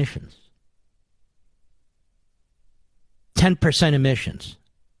zero emissions? 10% emissions.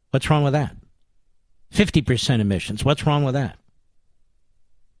 What's wrong with that? 50% emissions. What's wrong with that?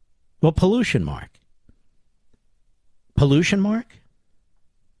 Well, pollution, Mark. Pollution, Mark?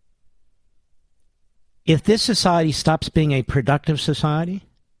 If this society stops being a productive society,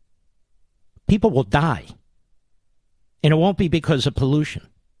 people will die. And it won't be because of pollution.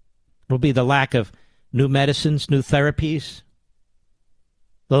 It will be the lack of new medicines, new therapies,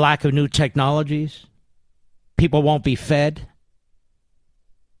 the lack of new technologies. People won't be fed.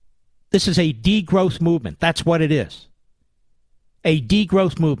 This is a degrowth movement. That's what it is. a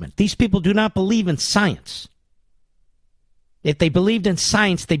degrowth movement. These people do not believe in science. If they believed in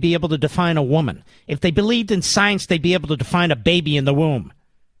science, they'd be able to define a woman. If they believed in science, they'd be able to define a baby in the womb.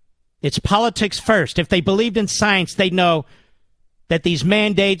 It's politics first. If they believed in science, they'd know that these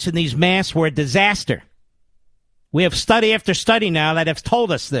mandates and these masks were a disaster. We have study after study now that have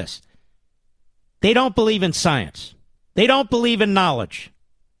told us this. They don't believe in science. They don't believe in knowledge.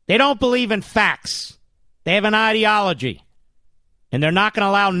 They don't believe in facts. They have an ideology. And they're not going to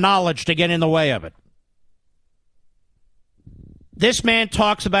allow knowledge to get in the way of it. This man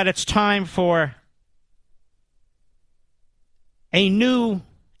talks about it's time for a new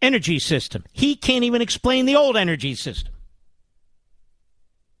energy system. He can't even explain the old energy system.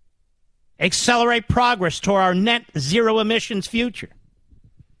 Accelerate progress toward our net zero emissions future.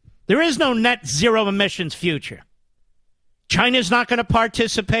 There is no net zero emissions future. China's not going to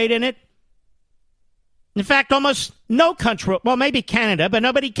participate in it. In fact, almost no country, well, maybe Canada, but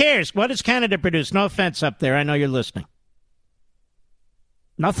nobody cares. What does Canada produce? No offense up there. I know you're listening.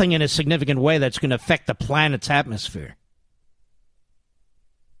 Nothing in a significant way that's going to affect the planet's atmosphere.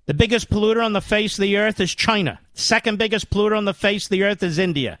 The biggest polluter on the face of the earth is China. Second biggest polluter on the face of the earth is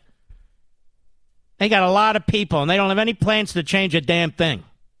India. They got a lot of people, and they don't have any plans to change a damn thing.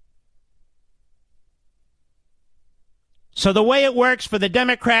 So the way it works for the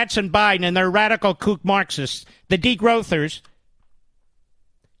Democrats and Biden and their radical kook Marxists, the degrowthers,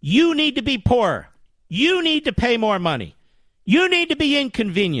 you need to be poorer. You need to pay more money. You need to be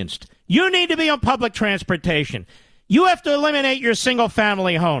inconvenienced. You need to be on public transportation. You have to eliminate your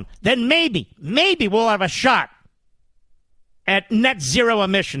single-family home. Then maybe we'll have a shot at net zero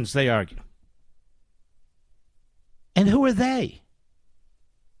emissions, they argue. And who are they?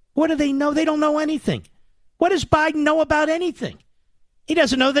 What do they know? They don't know anything. What does Biden know about anything? He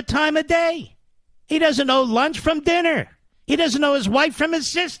doesn't know the time of day. He doesn't know lunch from dinner. He doesn't know his wife from his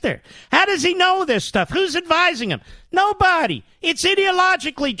sister. How does he know this stuff? Who's advising him? Nobody. It's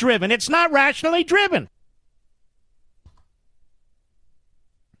ideologically driven. It's not rationally driven.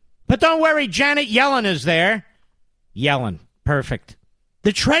 But don't worry, Janet Yellen is there. Yellen, perfect.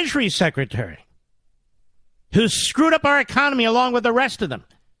 The Treasury Secretary, who screwed up our economy along with the rest of them.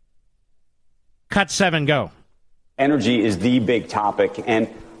 Cut 7, go. Energy is the big topic, and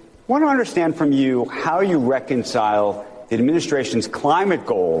I want to understand from you how you reconcile the administration's climate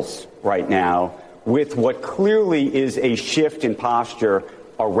goals right now with what clearly is a shift in posture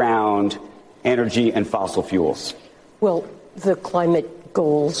around energy and fossil fuels. Well, the climate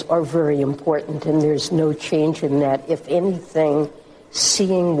goals are very important, and there's no change in that. If anything,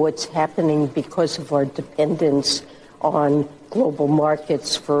 seeing what's happening because of our dependence on global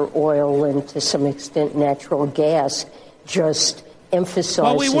markets for oil and to some extent natural gas just emphasizes...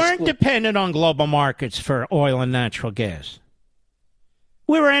 Well, we weren't dependent on global markets for oil and natural gas.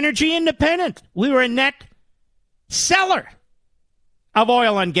 We were energy independent. We were a net seller of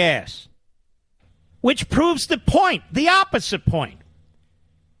oil and gas, which proves the point, the opposite point,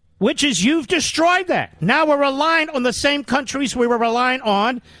 which is you've destroyed that. Now we're relying on the same countries we were relying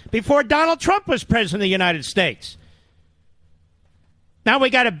on before Donald Trump was president of the United States. Now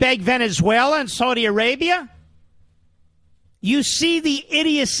we got to beg Venezuela and Saudi Arabia. You see the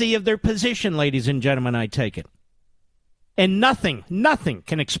idiocy of their position, ladies and gentlemen, I take it. And nothing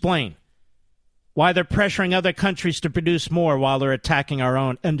can explain why they're pressuring other countries to produce more while they're attacking our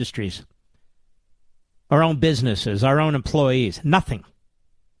own industries, our own businesses, our own employees. Nothing.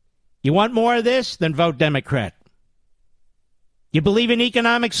 You want more of this? Then vote Democrat. You believe in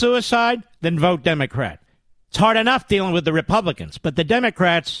economic suicide? Then vote Democrat. It's hard enough dealing with the Republicans, but the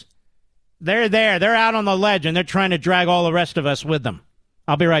Democrats, they're there. They're out on the ledge, and they're trying to drag all the rest of us with them.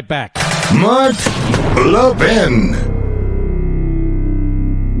 I'll be right back. Mark Levin.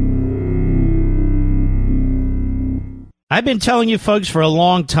 I've been telling you folks for a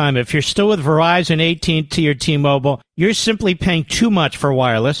long time, if you're still with Verizon, AT&T, or T-Mobile, you're simply paying too much for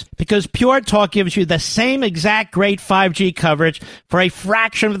wireless because Pure Talk gives you the same exact great 5G coverage for a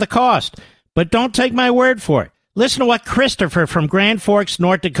fraction of the cost. But don't take my word for it. Listen to what Christopher from Grand Forks,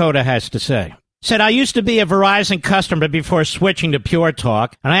 North Dakota has to say. Said, I used to be a Verizon customer before switching to Pure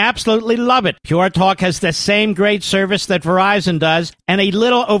Talk, and I absolutely love it. Pure Talk has the same great service that Verizon does and a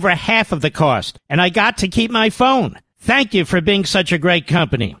little over half of the cost. And I got to keep my phone. Thank you for being such a great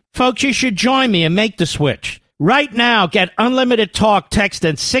company. Folks, you should join me and make the switch. Right now, get unlimited talk, text,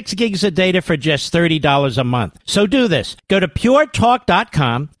 and 6 gigs of data for just $30 a month. So do this. Go to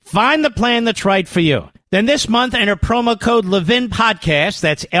puretalk.com, find the plan that's right for you. Then this month, enter promo code Levin Podcast,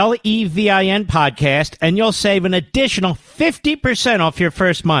 that's Levin Podcast, and you'll save an additional 50% off your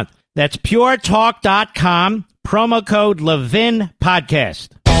first month. That's puretalk.com, Promo code Levin Podcast.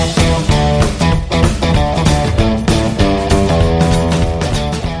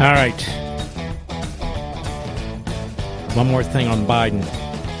 All right. One more thing on Biden.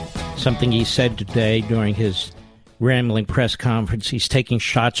 Something he said today during his rambling press conference. He's taking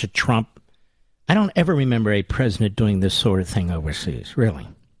shots at Trump. I don't ever remember a president doing this sort of thing overseas, really.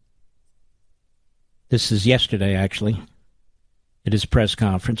 This is yesterday, actually, at his press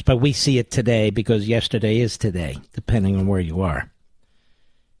conference. But we see it today because yesterday is today, depending on where you are.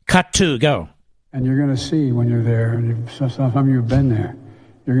 Cut 2, go. And you're going to see when you're there, and some of you have been there,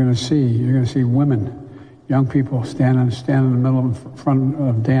 you're going to see women, young people standing in the middle of front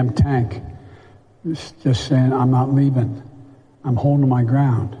of a damn tank, just saying, I'm not leaving. I'm holding my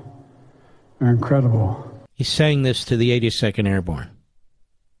ground. They're incredible. He's saying this to the 82nd Airborne.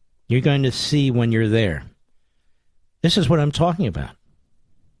 You're going to see when you're there. This is what I'm talking about.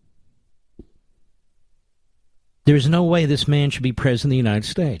 There's no way this man should be president of the United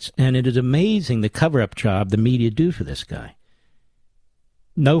States. And it is amazing the cover-up job the media do for this guy.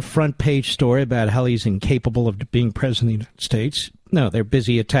 No front page story about how he's incapable of being president of the United States. No, they're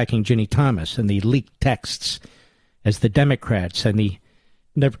busy attacking Ginny Thomas and the leaked texts as the Democrats and the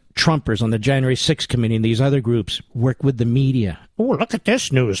Trumpers on the January 6th committee and these other groups work with the media. Oh, look at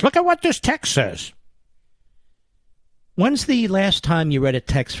this news. Look at what this text says. When's the last time you read a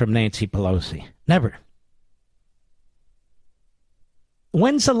text from Nancy Pelosi? Never.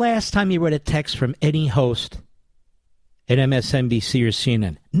 When's the last time you read a text from any host at MSNBC or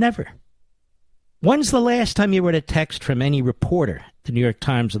CNN? Never. When's the last time you read a text from any reporter, the New York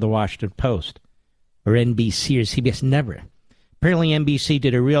Times or the Washington Post, or NBC or CBS? Never. Apparently NBC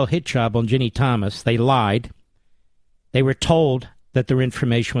did a real hit job on Ginny Thomas. They lied. They were told that their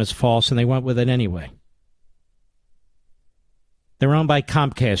information was false, and they went with it anyway. They're owned by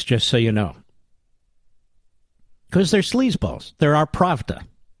Comcast, just so you know. Because they're sleazeballs. They're our Pravda.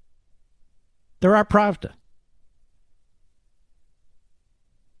 They're our Pravda.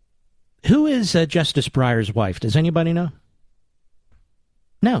 Who is Justice Breyer's wife? Does anybody know?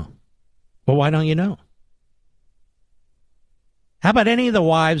 No. Well, why don't you know? How about any of the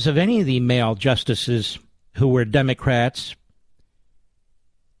wives of any of the male justices who were Democrats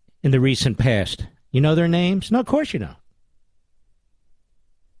in the recent past? You know their names? No, of course you know.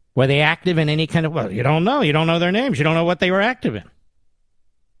 Were they active in any kind of... Well, you don't know. You don't know their names. You don't know what they were active in.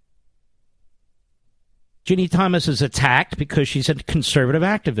 Ginny Thomas is attacked because she's a conservative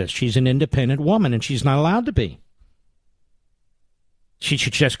activist. She's an independent woman, and she's not allowed to be. She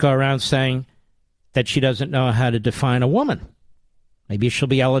should just go around saying that she doesn't know how to define a woman. Maybe she'll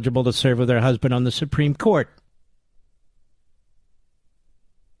be eligible to serve with her husband on the Supreme Court.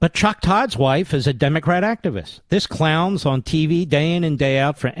 But Chuck Todd's wife is a Democrat activist. This clown's on TV day in and day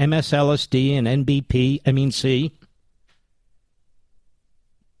out for MSLSD and NBC.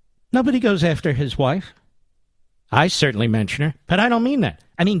 Nobody goes after his wife. I certainly mention her, but I don't mean that.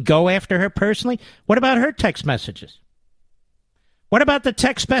 I mean, go after her personally. What about her text messages? What about the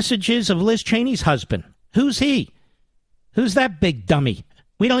text messages of Liz Cheney's husband? Who's he? Who's that big dummy?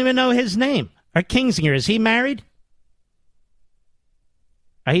 We don't even know his name. Or Kinzinger, is he married?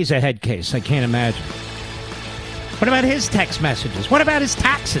 He's a head case. I can't imagine. What about his text messages? What about his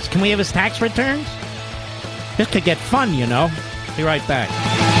taxes? Can we have his tax returns? This could get fun, you know. Be right back.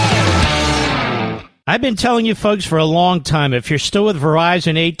 I've been telling you folks for a long time, if you're still with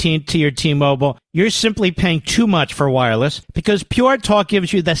Verizon, AT&T, or T-Mobile, you're simply paying too much for wireless because Pure Talk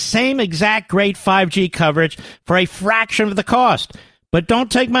gives you the same exact great 5G coverage for a fraction of the cost. But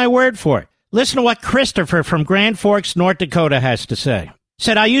don't take my word for it. Listen to what Christopher from Grand Forks, North Dakota has to say.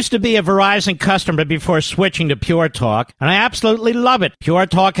 Said, I used to be a Verizon customer before switching to Pure Talk, and I absolutely love it. Pure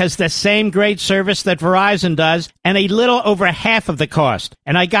Talk has the same great service that Verizon does and a little over half of the cost.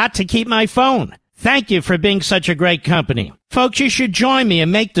 And I got to keep my phone. Thank you for being such a great company. Folks, you should join me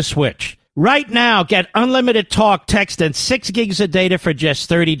and make the switch. Right now, get unlimited talk, text, and 6 gigs of data for just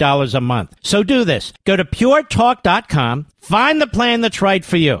 $30 a month. So do this. Go to puretalk.com, find the plan that's right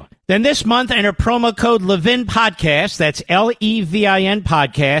for you. Then this month, enter promo code Levin Podcast, that's Levin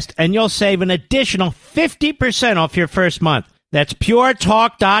Podcast, and you'll save an additional 50% off your first month. That's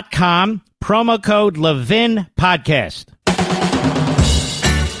puretalk.com, promo code Levin Podcast.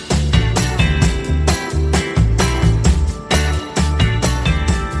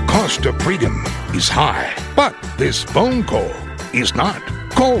 Cost of freedom is high, but this phone call is not.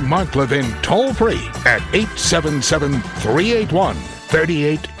 Call Mark Levin toll-free at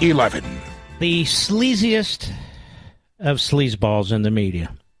 877-381-3811. The sleaziest of sleazeballs in the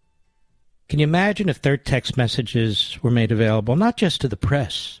media. Can you imagine if their text messages were made available, not just to the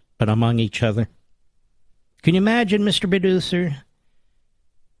press, but among each other? Can you imagine, Mr. Producer,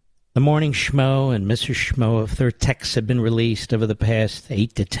 the Morning Schmo and Mrs. Schmo, if their texts had been released over the past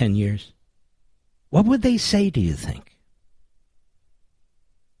 8 to 10 years? What would they say, do you think?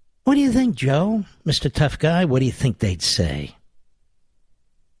 What do you think, Joe? Mr. Tough Guy, what do you think they'd say?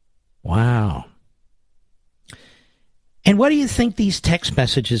 Wow. And what do you think these text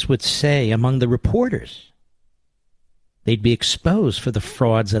messages would say among the reporters? They'd be exposed for the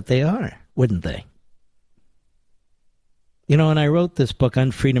frauds that they are, wouldn't they? You know, when I wrote this book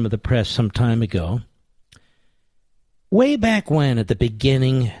on freedom of the press some time ago, way back when, at the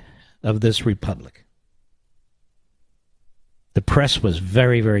beginning of this republic, the press was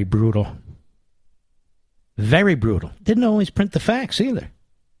very, very brutal. Very brutal. Didn't always print the facts either.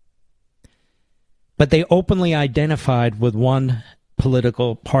 But they openly identified with one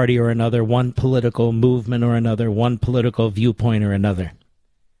political party or another, one political movement or another, one political viewpoint or another.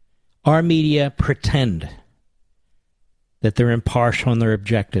 Our media pretend that they're impartial and they're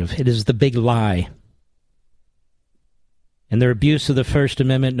objective. It is the big lie. And their abuse of the First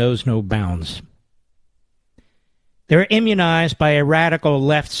Amendment knows no bounds. They're immunized by a radical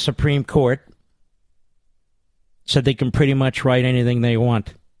left Supreme Court, so they can pretty much write anything they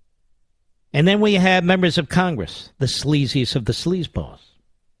want. And then we have members of Congress, the sleazies of the sleazeballs.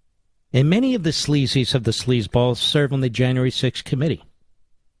 And many of the sleazies of the sleazeballs serve on the January 6th committee.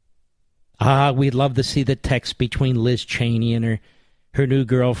 We'd love to see the text between Liz Cheney and her new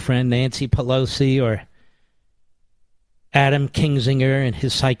girlfriend, Nancy Pelosi, or Adam Kinzinger and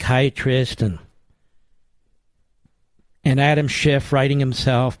his psychiatrist, and Adam Schiff writing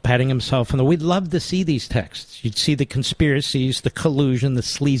himself, patting himself on the... We'd love to see these texts. You'd see the conspiracies, the collusion, the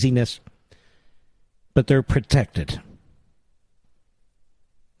sleaziness. But they're protected.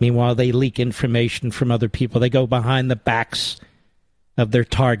 Meanwhile, they leak information from other people. They go behind the backs of their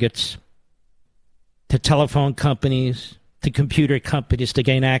targets to telephone companies, to computer companies to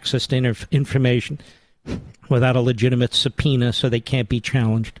gain access to information without a legitimate subpoena so they can't be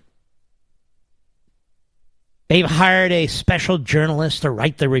challenged. They've hired a special journalist to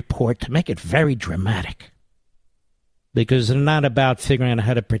write the report to make it very dramatic. Because they're not about figuring out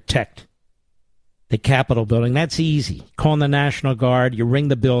how to protect the Capitol building. That's easy. Call in the National Guard, you ring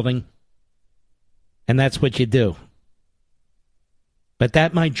the building, and that's what you do. But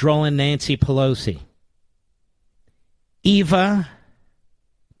that might draw in Nancy Pelosi. Eva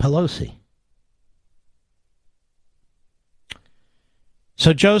Pelosi.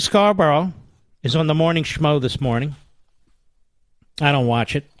 So Joe Scarborough is on the Morning Schmo this morning. I don't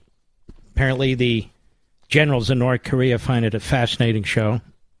watch it. Apparently the generals in North Korea find it a fascinating show,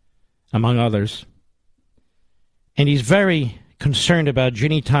 among others. And he's very concerned about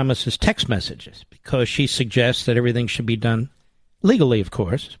Ginny Thomas's text messages because she suggests that everything should be done legally, of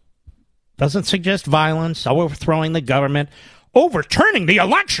course. Doesn't suggest violence, overthrowing the government, overturning the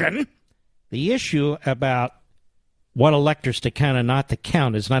election. The issue about what electors to count and not to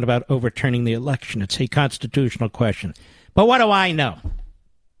count is not about overturning the election. It's a constitutional question. But what do I know?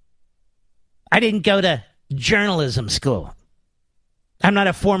 I didn't go to journalism school. I'm not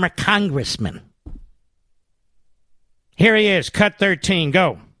a former congressman. Here he is, cut 13,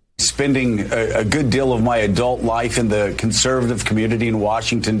 go. Spending a good deal of my adult life in the conservative community in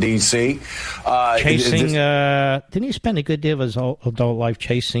Washington, D.C. Didn't he spend a good deal of his adult life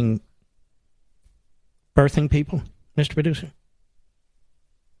chasing birthing people, Mr. Producer?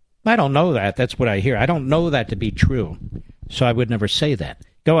 I don't know that. That's what I hear. I don't know that to be true, so I would never say that.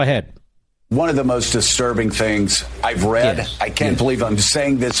 Go ahead. One of the most disturbing things I've read, I can't believe I'm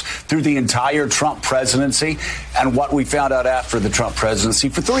saying this, through the entire Trump presidency and what we found out after the Trump presidency,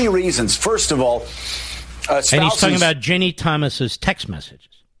 for three reasons. First of all, spouses... And he's talking about Ginny Thomas's text messages.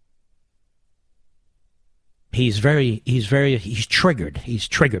 He's triggered. He's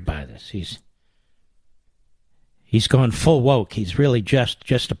triggered by this. He's gone full woke. He's really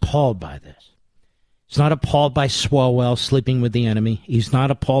just appalled by this. He's not appalled by Swalwell sleeping with the enemy. He's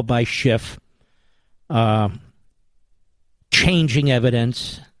not appalled by Schiff changing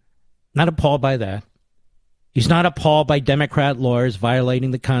evidence. Not appalled by that. He's not appalled by Democrat lawyers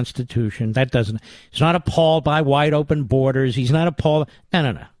violating the Constitution. He's not appalled by wide open borders. He's not appalled.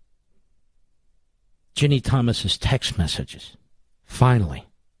 No. Ginny Thomas's text messages finally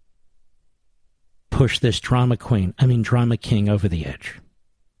push this drama king over the edge.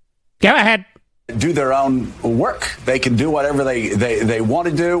 Go ahead. Do their own work. They can do whatever they want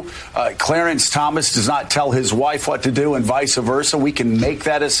to do. Clarence Thomas does not tell his wife what to do and vice versa. We can make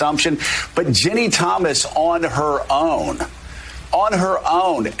that assumption. But Ginny Thomas on her own on her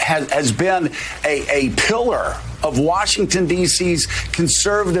own has been a pillar of Washington, D.C.'s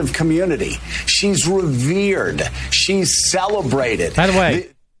conservative community. She's revered. She's celebrated. By the way,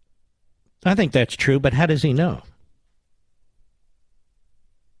 I think that's true, but how does he know?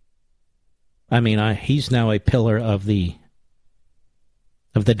 I mean, he's now a pillar of the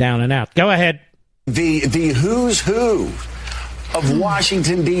down and out. Go ahead. The who's who of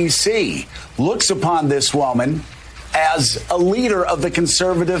Washington, D.C. looks upon this woman as a leader of the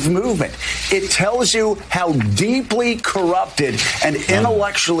conservative movement. It tells you how deeply corrupted and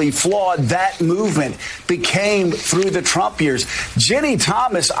intellectually flawed that movement became through the Trump years. Ginny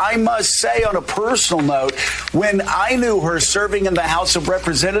Thomas, I must say on a personal note, when I knew her serving in the House of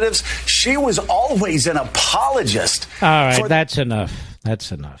Representatives, she was always an apologist. All right, that's enough.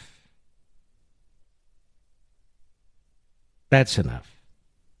 That's enough. That's enough.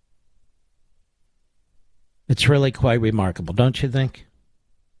 It's really quite remarkable, don't you think?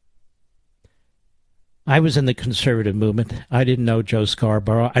 I was in the conservative movement. I didn't know Joe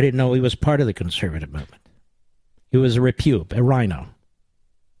Scarborough. I didn't know he was part of the conservative movement. He was a repube, a rhino.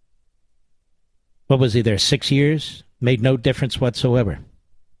 What was he there, 6 years? Made no difference whatsoever.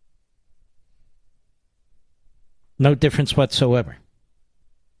 No difference whatsoever.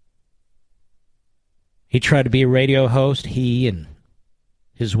 He tried to be a radio host, he and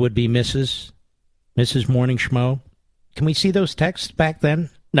his would-be Mrs. Morning Schmo. Can we see those texts back then?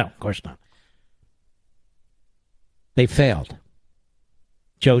 No, of course not. They failed.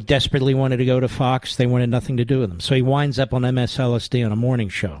 Joe desperately wanted to go to Fox. They wanted nothing to do with him. So he winds up on MSLSD on a morning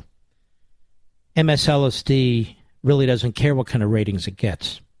show. MSLSD really doesn't care what kind of ratings it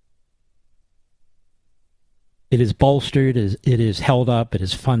gets. It is bolstered, it is held up, it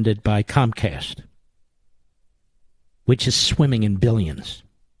is funded by Comcast, which is swimming in billions.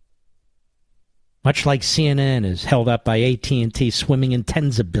 Much like CNN is held up by AT&T, swimming in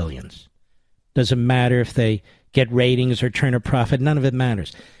tens of billions. Doesn't matter if they get ratings or turn a profit. None of it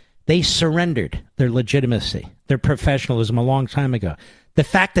matters. They surrendered their legitimacy, their professionalism a long time ago. The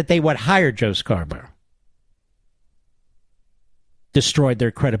fact that they would hire Joe Scarborough destroyed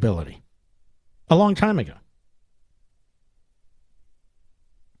their credibility a long time ago.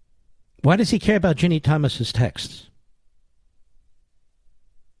 Why does he care about Ginny Thomas's texts?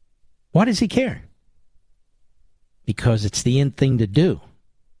 Why does he care? Because it's the in thing to do.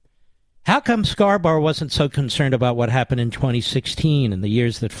 How come Scarborough wasn't so concerned about what happened in 2016 and the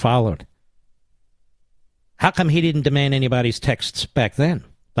years that followed? How come he didn't demand anybody's texts back then,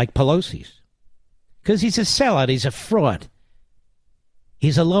 like Pelosi's? Because he's a sellout. He's a fraud.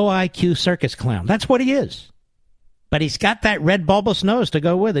 He's a low IQ circus clown. That's what he is. But he's got that red bulbous nose to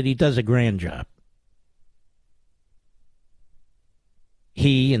go with it. He does a grand job.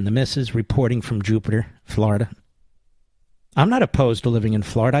 He and the missus reporting from Jupiter, Florida. I'm not opposed to living in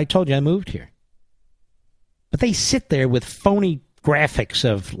Florida. I told you I moved here. But they sit there with phony graphics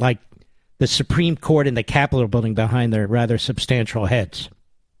of, like, the Supreme Court in the Capitol building behind their rather substantial heads.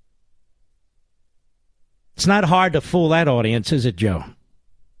 It's not hard to fool that audience, is it, Joe?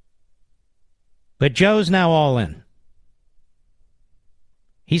 But Joe's now all in.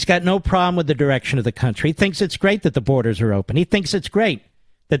 He's got no problem with the direction of the country. He thinks it's great that the borders are open. He thinks it's great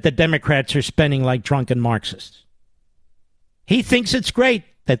that the Democrats are spending like drunken Marxists. He thinks it's great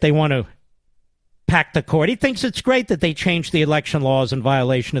that they want to pack the court. He thinks it's great that they changed the election laws in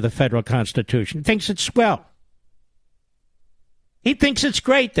violation of the federal Constitution. He thinks it's swell. He thinks it's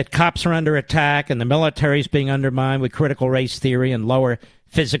great that cops are under attack and the military's being undermined with critical race theory and lower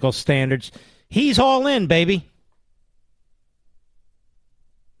physical standards. He's all in, baby.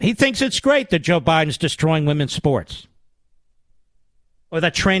 He thinks it's great that Joe Biden's destroying women's sports, or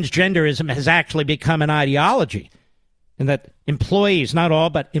that transgenderism has actually become an ideology, and that employees, not all,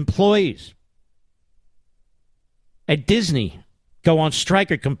 but employees at Disney go on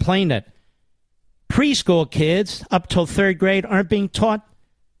strike or complain that preschool kids up till third grade aren't being taught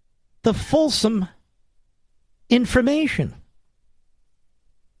the fulsome information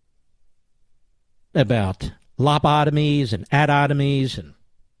about lobotomies and adotomies and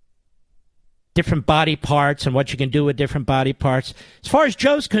different body parts and what you can do with different body parts. As far as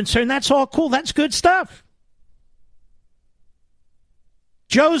Joe's concerned, that's all cool. That's good stuff.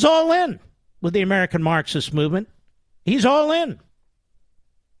 Joe's all in with the American Marxist movement. He's all in.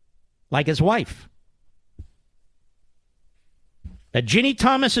 Like his wife. Ginny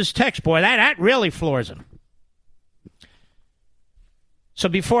Thomas's text, boy, that really floors him. So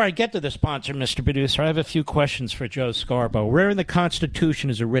before I get to the sponsor, Mr. Producer, I have a few questions for Joe Scarborough. Where in the Constitution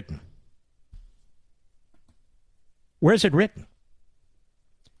is it written? Where is it written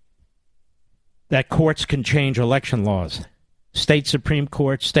that courts can change election laws State Supreme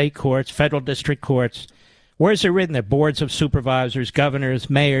Courts, state courts, federal district courts. Where is it written that boards of supervisors, governors,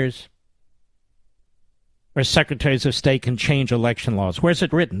 mayors, or secretaries of state can change election laws? Where is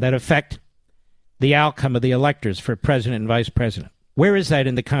it written that affect the outcome of the electors for president and vice president? Where is that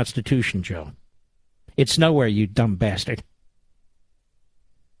in the Constitution, Joe? It's nowhere, you dumb bastard.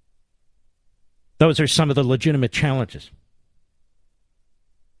 Those are some of the legitimate challenges.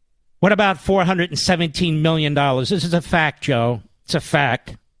 What about $417 million? This is a fact, Joe. It's a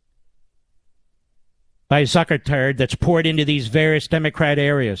fact. By Zuckerberg that's poured into these various Democrat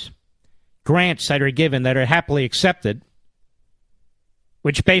areas. Grants that are given that are happily accepted,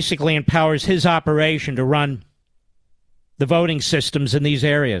 which basically empowers his operation to run the voting systems in these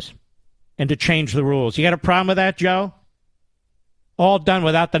areas and to change the rules. You got a problem with that, Joe? All done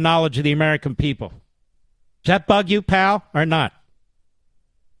without the knowledge of the American people. Does that bug you, pal, or not?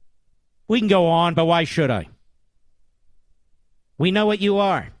 We can go on, but why should I? We know what you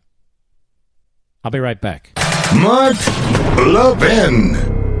are. I'll be right back. Mark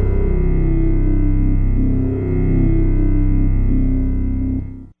Levin.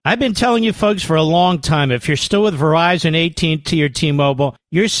 I've been telling you folks for a long time, if you're still with Verizon, AT&T, or T-Mobile,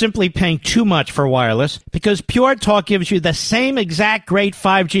 you're simply paying too much for wireless because Pure Talk gives you the same exact great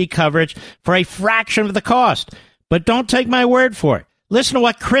 5G coverage for a fraction of the cost. But don't take my word for it. Listen to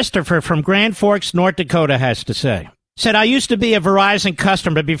what Christopher from Grand Forks, North Dakota has to say. Said, I used to be a Verizon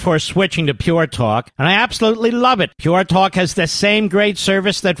customer before switching to Pure Talk, and I absolutely love it. Pure Talk has the same great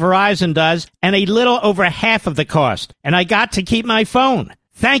service that Verizon does and a little over half of the cost. And I got to keep my phone.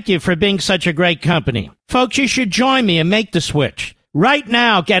 Thank you for being such a great company. Folks, you should join me and make the switch. Right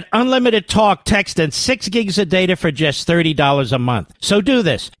now, get unlimited talk, text, and 6 gigs of data for just $30 a month. So do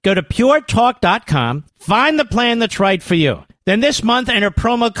this. Go to puretalk.com, find the plan that's right for you. Then this month, enter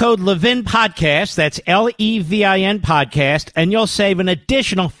promo code Levin Podcast, that's Levin Podcast, and you'll save an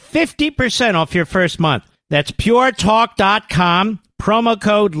additional 50% off your first month. That's puretalk.com, promo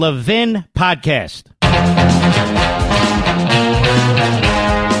code Levin Podcast.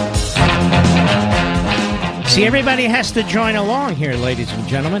 See, everybody has to join along here, ladies and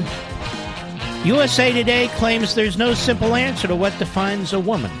gentlemen. USA Today claims there's no simple answer to what defines a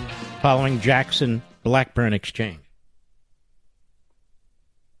woman following Jackson-Blackburn exchange.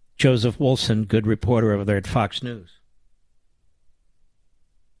 Joseph Wilson, good reporter over there at Fox News.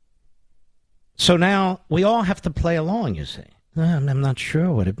 So now we all have to play along, you see. I'm not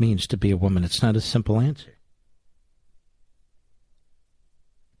sure what it means to be a woman. It's not a simple answer.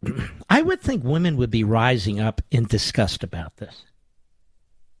 I would think women would be rising up in disgust about this.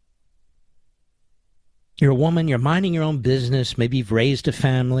 You're a woman, you're minding your own business, maybe you've raised a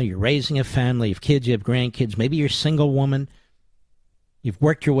family, you're raising a family, you have kids, you have grandkids, maybe you're a single woman, you've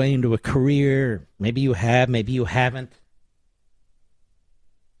worked your way into a career, maybe you have, maybe you haven't.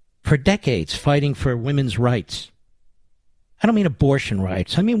 For decades, fighting for women's rights. I don't mean abortion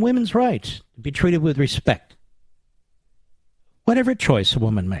rights, I mean women's rights, to be treated with respect. Whatever choice a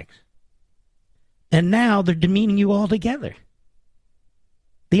woman makes. And now they're demeaning you altogether.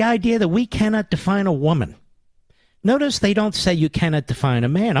 The idea that we cannot define a woman. Notice they don't say you cannot define a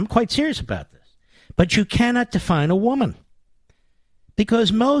man. I'm quite serious about this. But you cannot define a woman.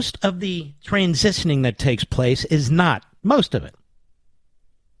 Because most of the transitioning that takes place is not, most of it,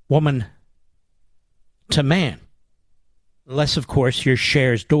 woman to man. Unless, of course, you're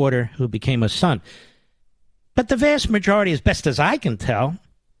Cher's daughter who became a son. But the vast majority, as best as I can tell,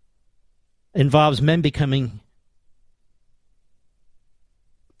 involves men becoming,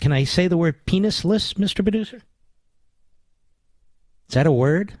 can I say the word penisless, Mr. Producer? Is that a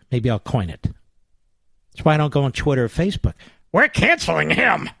word? Maybe I'll coin it. That's why I don't go on Twitter or Facebook. We're canceling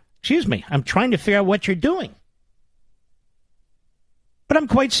him. Excuse me. I'm trying to figure out what you're doing. But I'm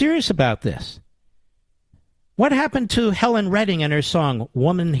quite serious about this. What happened to Helen Redding and her song,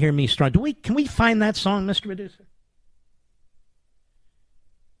 Woman Hear Me Strong? Can we find that song, Mr. Producer?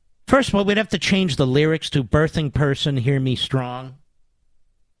 First of all, we'd have to change the lyrics to Birthing Person, Hear Me Strong.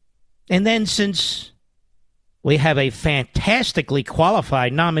 And then since we have a fantastically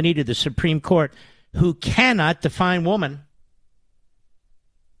qualified nominee to the Supreme Court who cannot define woman,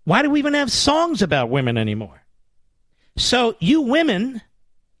 why do we even have songs about women anymore? So you women,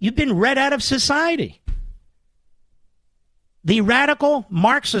 you've been read out of society. The radical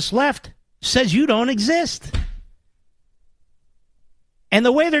Marxist left says you don't exist. And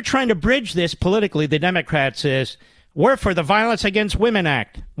the way they're trying to bridge this politically, the Democrats, is we're for the Violence Against Women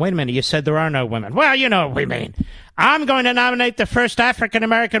Act. Wait a minute, you said there are no women. Well, you know what we mean. I'm going to nominate the first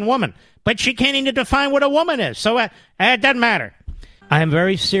African-American woman, but she can't even define what a woman is, so it doesn't matter. I am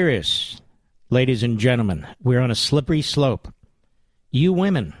very serious, ladies and gentlemen. We're on a slippery slope. You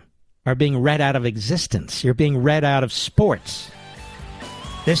women are being read out of existence. You're being read out of sports.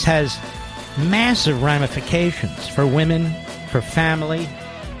 This has massive ramifications for women, for family,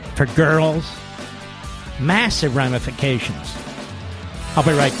 for girls. Massive ramifications. I'll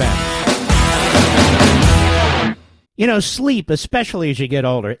be right back. You know, sleep, especially as you get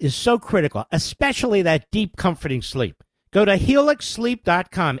older, is so critical, especially that deep, comforting sleep. Go to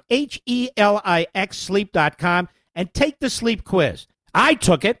HelixSleep.com, HELIX Sleep.com, and take the sleep quiz. I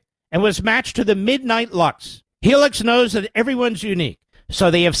took it and was matched to the Midnight Lux. Helix knows that everyone's unique, so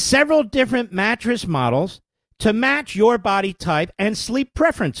they have several different mattress models to match your body type and sleep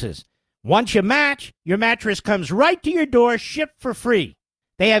preferences. Once you match, your mattress comes right to your door, shipped for free.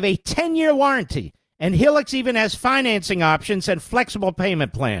 They have a 10-year warranty, and Helix even has financing options and flexible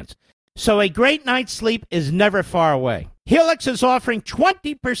payment plans. So a great night's sleep is never far away. Helix is offering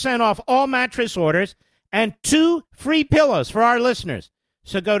 20% off all mattress orders and 2 free pillows for our listeners.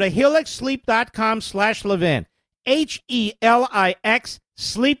 So go to HelixSleep.com/Levin, HELIX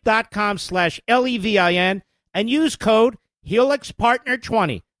Sleep.com/LEVIN, and use code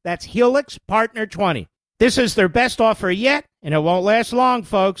HelixPartner20. That's HelixPartner20. This is their best offer yet, and it won't last long,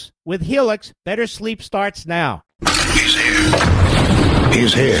 folks. With Helix, better sleep starts now. He's here.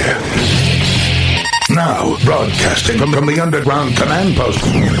 He's here. Now, broadcasting from the underground command post,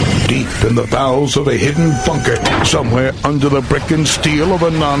 deep in the bowels of a hidden bunker, somewhere under the brick and steel of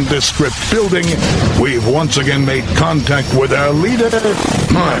a nondescript building, we've once again made contact with our leader,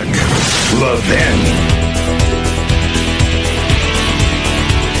 Mark Levin.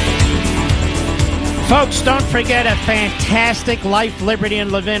 Folks, don't forget a fantastic Life, Liberty,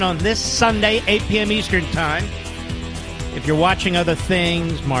 and Levin on this Sunday, 8 p.m. Eastern Time. If you're watching other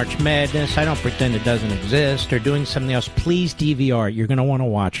things, March Madness, I don't pretend it doesn't exist, or doing something else, please DVR. You're going to want to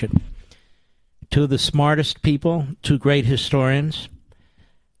watch it. 2 of the smartest people, 2 great historians,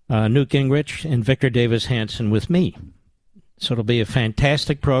 Newt Gingrich and Victor Davis Hanson with me. So it'll be a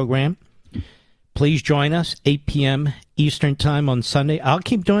fantastic program. Please join us, 8 p.m. Eastern Time on Sunday. I'll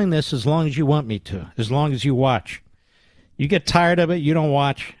keep doing this as long as you want me to, as long as you watch. You get tired of it, you don't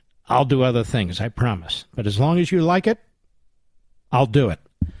watch, I'll do other things, I promise. But as long as you like it, I'll do it.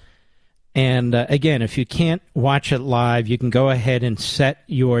 And again, if you can't watch it live, you can go ahead and set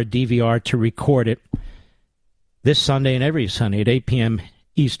your DVR to record it this Sunday and every Sunday at 8 p.m.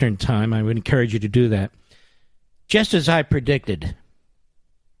 Eastern Time. I would encourage you to do that. Just as I predicted,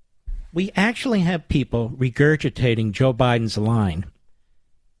 we actually have people regurgitating Joe Biden's line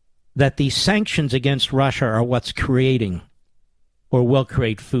that the sanctions against Russia are what's creating or will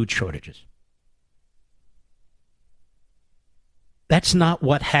create food shortages. That's not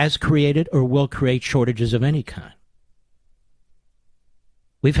what has created or will create shortages of any kind.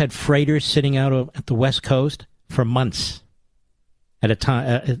 We've had freighters sitting out at the West Coast for months at a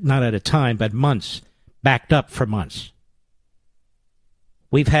time, not at a time, but months, backed up for months.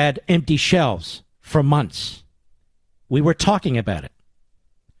 We've had empty shelves for months. We were talking about it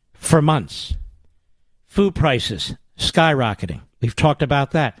for months. Food prices skyrocketing. We've talked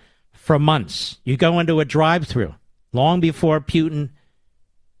about that for months. You go into a drive-thru long before Putin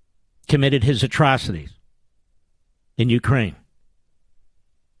committed his atrocities in Ukraine.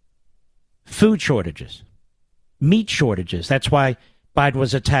 Food shortages, meat shortages. That's why Biden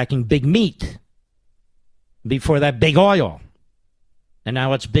was attacking big meat. Before that, big oil. And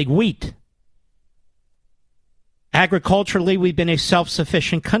now it's big wheat. Agriculturally, we've been a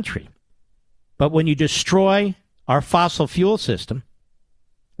self-sufficient country. But when you destroy our fossil fuel system,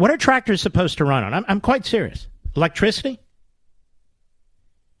 what are tractors supposed to run on? I'm quite serious. Electricity?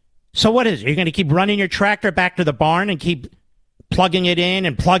 So what is it? You're going to keep running your tractor back to the barn and keep plugging it in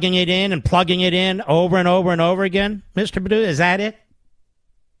and plugging it in and plugging it in over and over and over again? Mr. Perdue, is that it?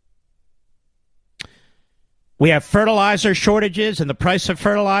 We have fertilizer shortages and the price of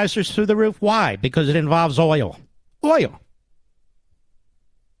fertilizers through the roof. Why? Because it involves oil. Oil.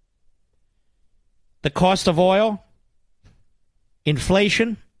 The cost of oil,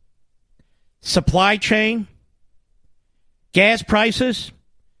 inflation, supply chain, gas prices,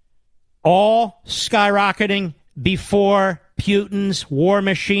 all skyrocketing before Putin's war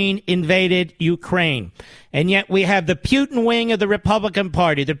machine invaded Ukraine. And yet we have the Putin wing of the Republican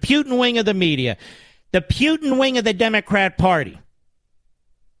Party, the Putin wing of the media, the Putin wing of the Democrat Party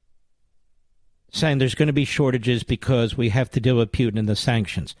saying there's going to be shortages because we have to deal with Putin and the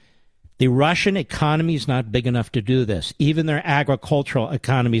sanctions. The Russian economy is not big enough to do this. Even their agricultural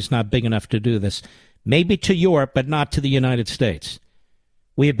economy is not big enough to do this. Maybe to Europe, but not to the United States.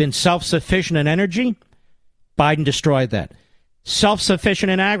 We have been self-sufficient in energy. Biden destroyed that. Self-sufficient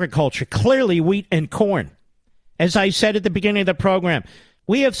in agriculture, clearly wheat and corn. As I said at the beginning of the program,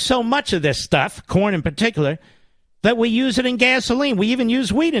 we have so much of this stuff, corn in particular, that we use it in gasoline. We even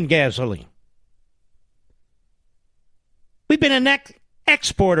use wheat in gasoline. We've been a net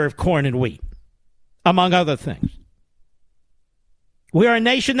exporter of corn and wheat, among other things. We are a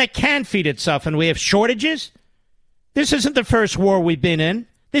nation that can feed itself, and we have shortages. This isn't the first war we've been in.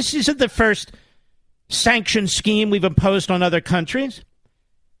 This isn't the first sanction scheme we've imposed on other countries.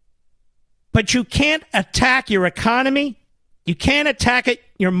 But you can't attack your economy. You can't attack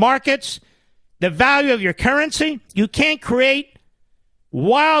your markets, the value of your currency. You can't create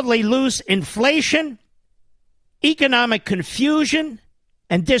wildly loose inflation, economic confusion,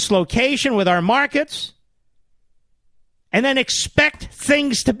 and dislocation with our markets, and then expect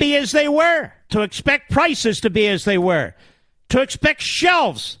things to be as they were, to expect prices to be as they were, to expect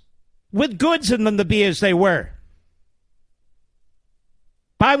shelves with goods in them to be as they were.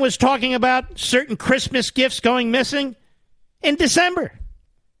 Biden was talking about certain Christmas gifts going missing in December.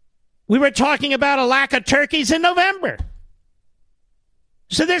 We were talking about a lack of turkeys in November.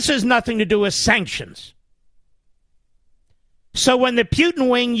 So this has nothing to do with sanctions. So when the Putin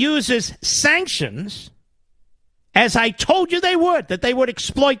wing uses sanctions, as I told you they would, that they would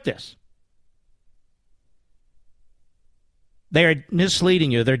exploit this, they are misleading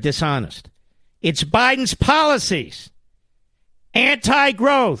you. They're dishonest. It's Biden's policies.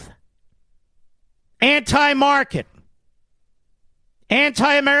 Anti-growth, anti-market,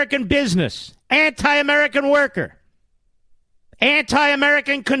 anti-American business, anti-American worker,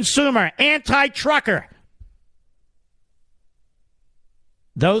 anti-American consumer, anti-trucker.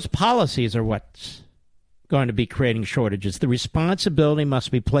 Those policies are what's going to be creating shortages. The responsibility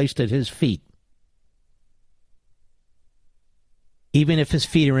must be placed at his feet, even if his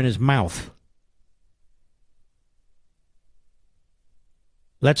feet are in his mouth.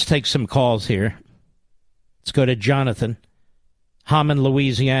 Let's take some calls here. Let's go to Jonathan, Hammond,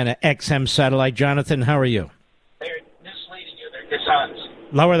 Louisiana, XM Satellite. Jonathan, how are you? They're misleading you. They're dishonest.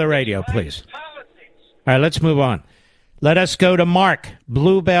 Lower the radio, please. All right, let's move on. Let us go to Mark,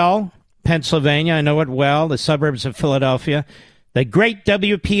 Bluebell, Pennsylvania. I know it well, the suburbs of Philadelphia. The great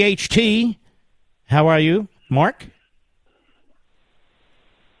WPHT. How are you, Mark?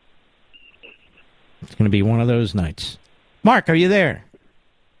 It's going to be one of those nights. Mark, are you there?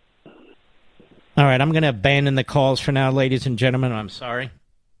 All right, I'm going to abandon the calls for now, ladies and gentlemen. I'm sorry.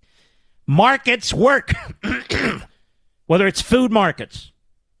 Markets work. Whether it's food markets,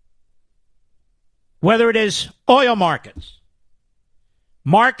 whether it is oil markets,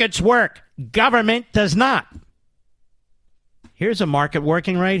 markets work. Government does not. Here's a market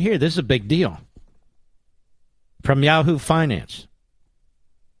working right here. This is a big deal. From Yahoo Finance.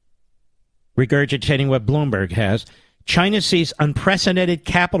 Regurgitating what Bloomberg has. China sees unprecedented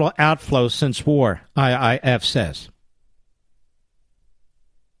capital outflow since war, IIF says.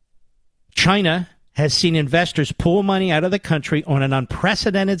 China has seen investors pull money out of the country on an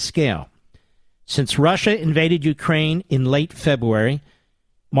unprecedented scale since Russia invaded Ukraine in late February,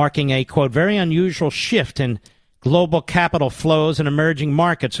 marking a, quote, very unusual shift in global capital flows in emerging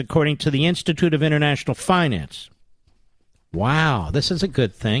markets, according to the Institute of International Finance. Wow, this is a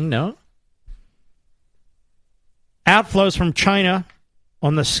good thing, no? Outflows from China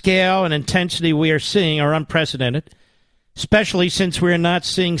on the scale and intensity we are seeing are unprecedented, especially since we are not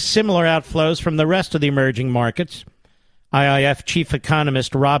seeing similar outflows from the rest of the emerging markets. IIF chief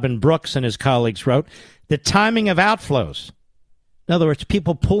economist Robin Brooks and his colleagues wrote, the timing of outflows, in other words,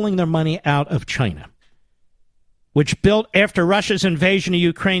 people pulling their money out of China, which built after Russia's invasion of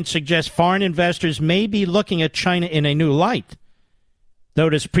Ukraine, suggests foreign investors may be looking at China in a new light, though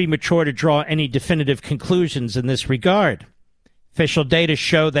it is premature to draw any definitive conclusions in this regard. Official data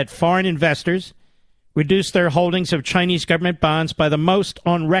show that foreign investors reduced their holdings of Chinese government bonds by the most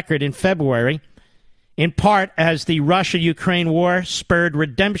on record in February, in part as the Russia-Ukraine war spurred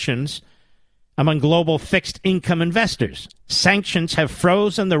redemptions among global fixed-income investors. Sanctions have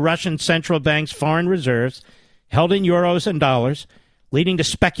frozen the Russian central bank's foreign reserves, held in euros and dollars, leading to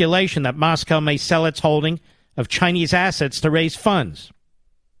speculation that Moscow may sell its holding of Chinese assets to raise funds.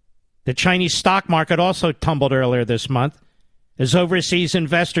 The Chinese stock market also tumbled earlier this month as overseas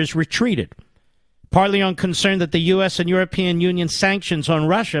investors retreated, partly on concern that the U.S. and European Union sanctions on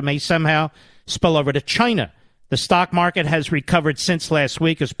Russia may somehow spill over to China. The stock market has recovered since last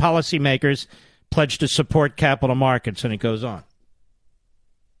week as policymakers pledged to support capital markets, and it goes on.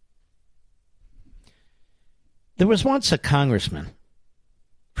 There was once a congressman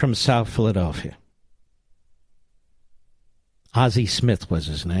from South Philadelphia. Ozzie Smith was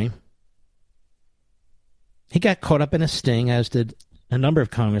his name. He got caught up in a sting, as did a number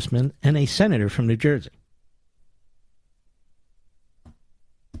of congressmen and a senator from New Jersey.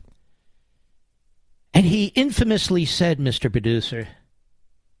 And he infamously said, Mr. Producer,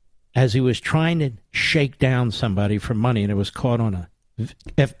 as he was trying to shake down somebody for money, and it was caught on a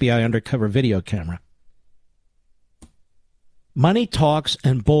FBI undercover video camera, money talks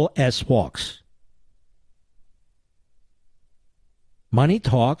and bull S walks. Money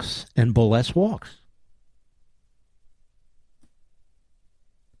talks and bull S walks.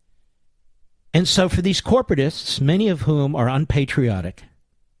 And so for these corporatists, many of whom are unpatriotic,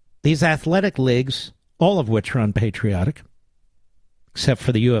 these athletic leagues, all of which are unpatriotic, except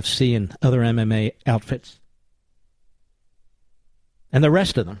for the UFC and other MMA outfits, and the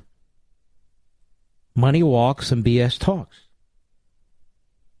rest of them, money walks and BS talks.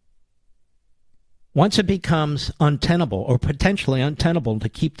 Once it becomes untenable or potentially untenable to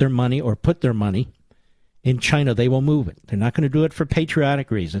keep their money or put their money in China, they will move it. They're not going to do it for patriotic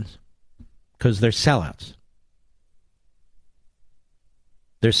reasons because they're sellouts.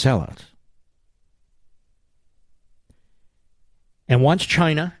 They're sellouts. And once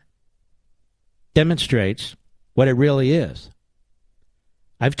China demonstrates what it really is,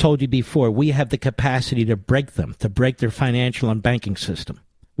 I've told you before, we have the capacity to break them, to break their financial and banking system.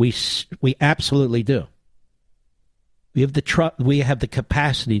 We absolutely do. We have the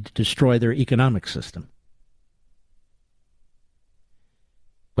capacity to destroy their economic system.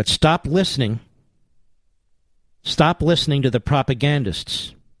 But stop listening. Stop listening to the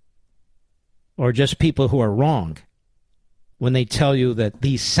propagandists or just people who are wrong when they tell you that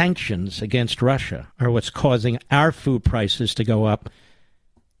these sanctions against Russia are what's causing our food prices to go up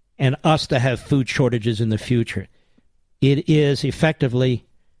and us to have food shortages in the future. It is effectively,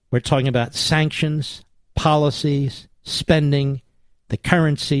 we're talking about sanctions, policies, spending, the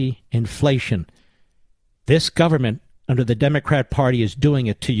currency, inflation. This government under the Democrat Party is doing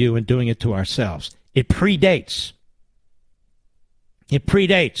it to you and doing it to ourselves. It predates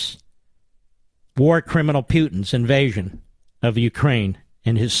war criminal Putin's invasion of Ukraine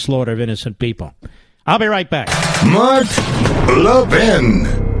and his slaughter of innocent people. I'll be right back. Mark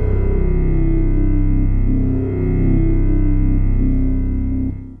Levin.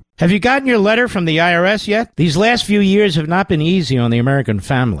 Have you gotten your letter from the IRS yet? These last few years have not been easy on the American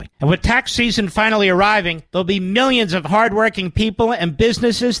family. And with tax season finally arriving, there'll be millions of hardworking people and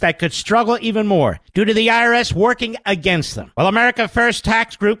businesses that could struggle even more due to the IRS working against them. Well, America First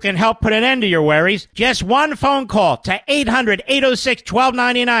Tax Group can help put an end to your worries. Just one phone call to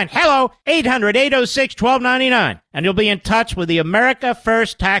 800-806-1299. Hello, 800-806-1299. And you'll be in touch with the America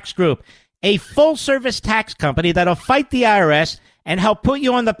First Tax Group, a full-service tax company that'll fight the IRS and help put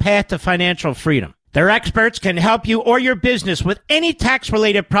you on the path to financial freedom. Their experts can help you or your business with any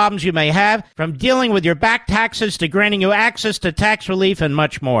tax-related problems you may have, from dealing with your back taxes to granting you access to tax relief and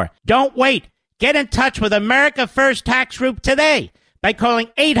much more. Don't wait. Get in touch with America First Tax Group today by calling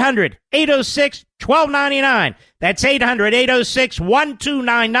 800-806-1299. That's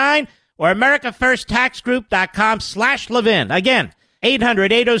 800-806-1299 or AmericaFirstTaxGroup.com/Levin. Again,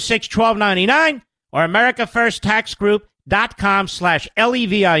 800-806-1299 or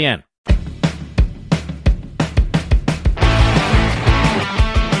AmericaFirstTaxGroup.com/LEVIN.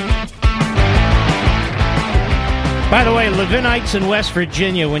 By the way, Levinites in West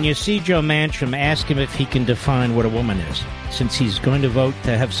Virginia, when you see Joe Manchin, ask him if he can define what a woman is, since he's going to vote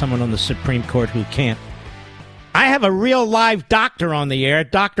to have someone on the Supreme Court who can't. I have a real live doctor on the air,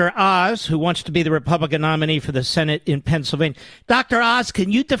 Dr. Oz, who wants to be the Republican nominee for the Senate in Pennsylvania. Dr. Oz,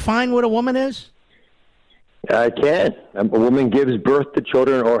 can you define what a woman is? I can. A woman gives birth to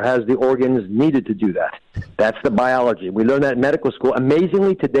children or has the organs needed to do that. That's the biology. We learn that in medical school.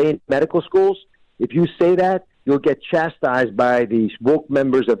 Amazingly, today in medical schools, if you say that, you'll get chastised by these woke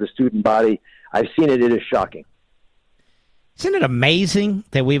members of the student body. I've seen it. It is shocking. Isn't it amazing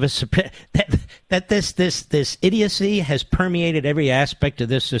that we've that this idiocy has permeated every aspect of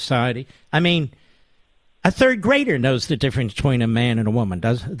this society? I mean, a third grader knows the difference between a man and a woman,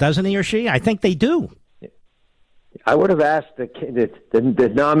 doesn't he or she? I think they do. I would have asked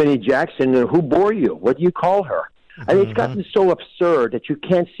the nominee Jackson, who bore you? What do you call her? I mean, it's gotten so absurd that you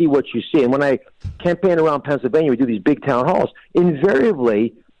can't see what you see. And when I campaign around Pennsylvania, we do these big town halls.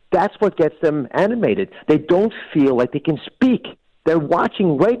 Invariably, that's what gets them animated. They don't feel like they can speak. They're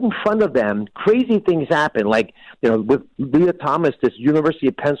watching right in front of them. Crazy things happen, like with Leah Thomas, this University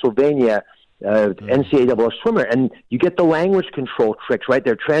of Pennsylvania NCAA swimmer, and you get the language control tricks, right?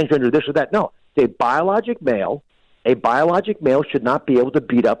 They're transgender, this or that. No, they're biologic male. A biologic male should not be able to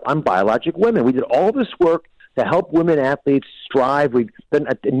beat up on biologic women. We did all this work to help women athletes strive. We've done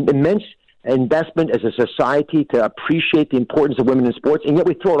an immense investment as a society to appreciate the importance of women in sports, and yet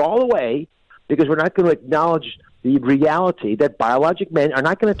we throw it all away because we're not going to acknowledge the reality that biologic men are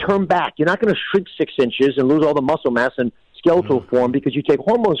not going to turn back. You're not going to shrink 6 inches and lose all the muscle mass and skeletal form because you take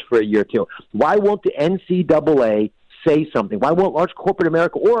hormones for a year or two. Why won't the NCAA say something? Why won't large corporate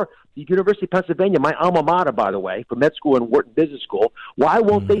America or the University of Pennsylvania, my alma mater, by the way, for med school and Wharton Business School, why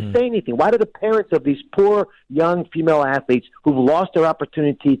won't they say anything? Why do the parents of these poor young female athletes who've lost their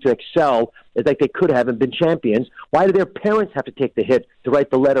opportunity to excel as like they could have and been champions, why do their parents have to take the hit to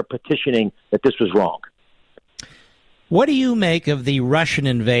write the letter petitioning that this was wrong? What do you make of the Russian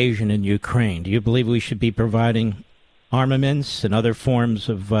invasion in Ukraine? Do you believe we should be providing armaments and other forms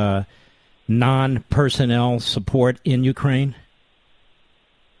of non-personnel support in Ukraine?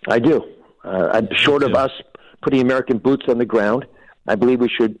 I do. I'm short of us putting American boots on the ground. I believe we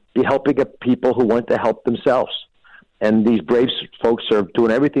should be helping people who want to help themselves. And these brave folks are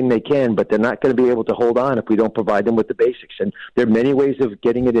doing everything they can, but they're not going to be able to hold on if we don't provide them with the basics. And there are many ways of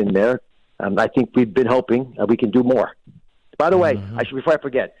getting it in there. I think we've been helping. We can do more. By the way, before I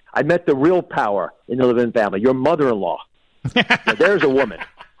forget, I met the real power in the Levin family, your mother-in-law. Now, there's a woman.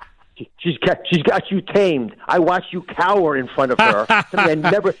 She's got you tamed. I watched you cower in front of her. And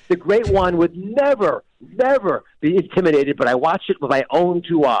the great one would never be intimidated, but I watched it with my own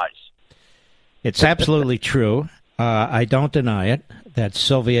 2 eyes. It's absolutely true. I don't deny it, that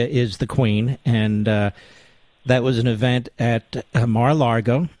Sylvia is the queen, and that was an event at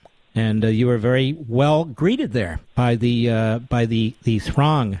Mar-a-Lago, and you were very well greeted there by the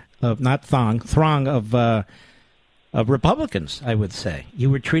throng of Republicans, I would say. You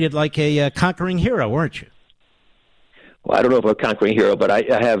were treated like a conquering hero, weren't you? Well, I don't know if I'm a conquering hero, but I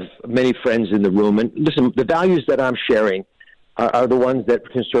have many friends in the room. And listen, the values that I'm sharing are the ones that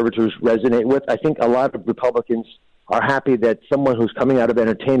conservatives resonate with. I think a lot of Republicans are happy that someone who's coming out of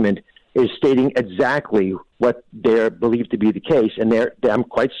entertainment is stating exactly what they're believed to be the case. And I'm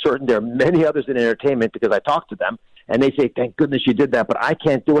quite certain there are many others in entertainment, because I talk to them, and they say, thank goodness you did that, but I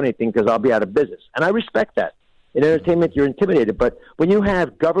can't do anything because I'll be out of business. And I respect that. In entertainment, you're intimidated. But when you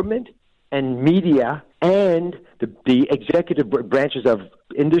have government and media and the executive branches of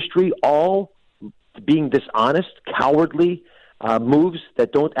industry all being dishonest, cowardly moves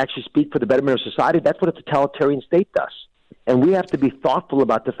that don't actually speak for the betterment of society, that's what a totalitarian state does. And we have to be thoughtful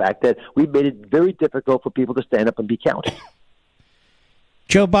about the fact that we've made it very difficult for people to stand up and be counted.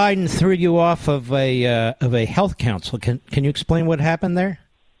 Joe Biden threw you off of a health council. Can you explain what happened there?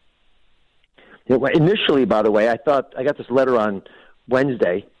 Initially, by the way, I thought I got this letter on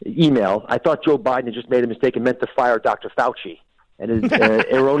Wednesday, email. I thought Joe Biden had just made a mistake and meant to fire Dr. Fauci, and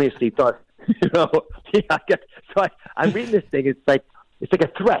erroneously thought, So I'm reading this thing. It's like a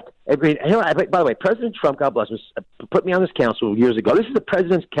threat. By the way, President Trump, God bless him, put me on this council years ago. This is the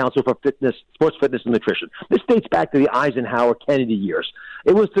President's Council for Fitness, Sports Fitness, and Nutrition. This dates back to the Eisenhower Kennedy years.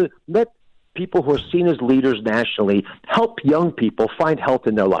 It was to let people who are seen as leaders nationally help young people find health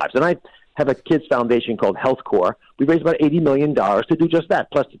in their lives. And I have a kids foundation called Health Corps. We raised about $80 million to do just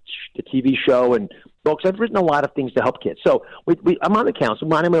that, plus the TV show and books. I've written a lot of things to help kids. So I'm on the council,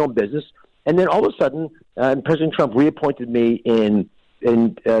 minding my own business, and then all of a sudden, President Trump reappointed me in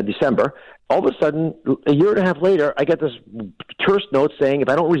December. All of a sudden, a year and a half later, I get this terse note saying if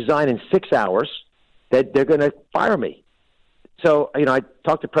I don't resign in 6 hours, that they're going to fire me. So, I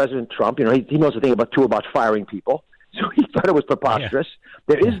talked to President Trump. He knows a thing about firing people. So he thought it was preposterous.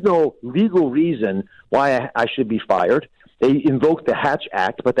 Yeah. There is no legal reason why I should be fired. They invoked the Hatch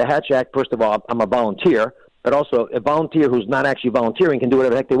Act, but the Hatch Act, first of all, I'm a volunteer, but also a volunteer who's not actually volunteering can do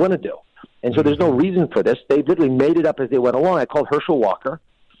whatever the heck they want to do. And so there's no reason for this. They literally made it up as they went along. I called Herschel Walker.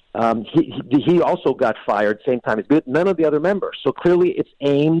 He also got fired same time as none of the other members. So clearly it's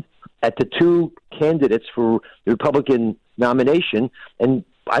aimed at the 2 candidates for the Republican nomination. And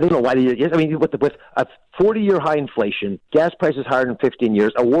I don't know why with a 40-year high inflation, gas prices higher than 15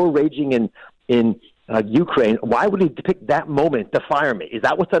 years, a war raging in Ukraine, why would he pick that moment to fire me? Is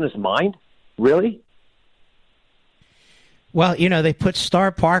that what's on his mind? Really? Well, they put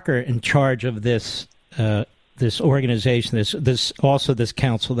Star Parker in charge of this organization, this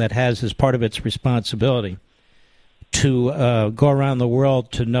council that has as part of its responsibility to go around the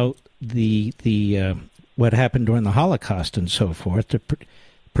world to note the what happened during the Holocaust and so forth, to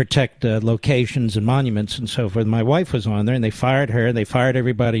protect locations and monuments and so forth. My wife was on there, and they fired her. They fired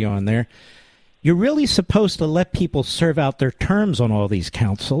everybody on there. You're really supposed to let people serve out their terms on all these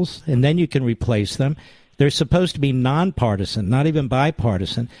councils, and then you can replace them. They're supposed to be nonpartisan, not even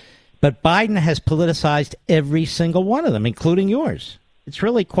bipartisan. But Biden has politicized every single one of them, including yours. It's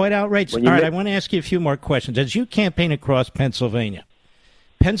really quite outrageous. All right, I want to ask you a few more questions. As you campaign across Pennsylvania,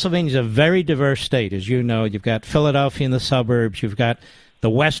 Pennsylvania is a very diverse state, as you know. You've got Philadelphia in the suburbs. You've got the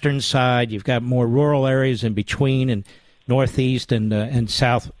western side. You've got more rural areas in between, and northeast and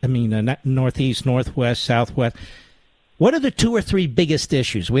south. Northeast, northwest, southwest. What are the 2 or 3 biggest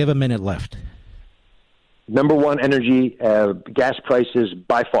issues? We have a minute left. Number one, energy, gas prices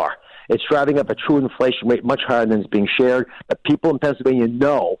by far. It's driving up a true inflation rate much higher than is being shared. But people in Pennsylvania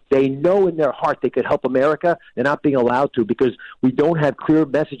know in their heart they could help America. They're not being allowed to because we don't have clear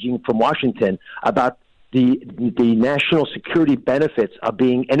messaging from Washington about the national security benefits of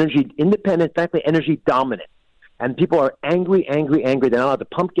being energy independent, frankly, energy dominant. And people are angry. They're not allowed to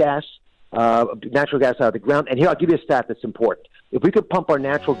pump gas, natural gas out of the ground. And here, I'll give you a stat that's important. If we could pump our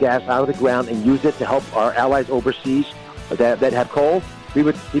natural gas out of the ground and use it to help our allies overseas that have coal, we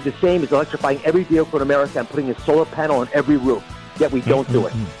would be the same as electrifying every vehicle in America and putting a solar panel on every roof. Yet we don't do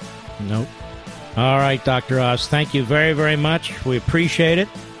it. Nope. All right, Dr. Oz, thank you very, very much. We appreciate it.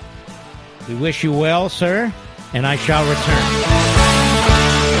 We wish you well, sir, and I shall return.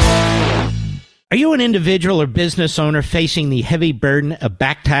 Are you an individual or business owner facing the heavy burden of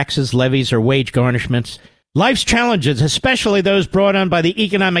back taxes, levies, or wage garnishments? Life's challenges, especially those brought on by the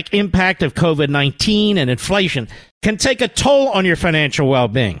economic impact of COVID-19 and inflation, can take a toll on your financial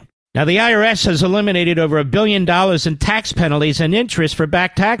well-being. Now, the IRS has eliminated over $1 billion in tax penalties and interest for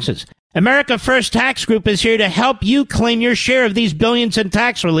back taxes. America First Tax Group is here to help you claim your share of these billions in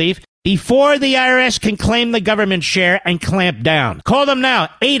tax relief before the IRS can claim the government share and clamp down. Call them now,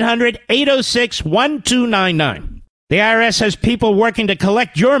 800-806-1299. The IRS has people working to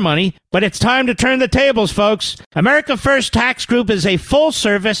collect your money, but it's time to turn the tables, folks. America First Tax Group is a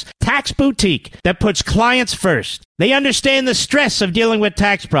full-service tax boutique that puts clients first. They understand the stress of dealing with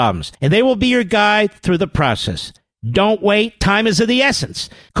tax problems, and they will be your guide through the process. Don't wait. Time is of the essence.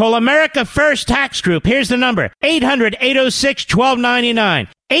 Call America First Tax Group. Here's the number, 800-806-1299.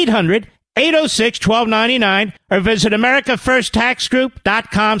 800-806-1299, or visit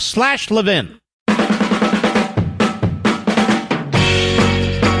AmericaFirstTaxGroup.com/Levin.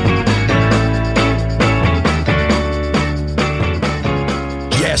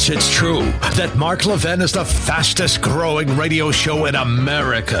 Yes, it's true that Mark Levin is the fastest growing radio show in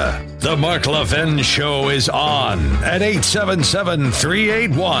America. The Mark Levin Show is on at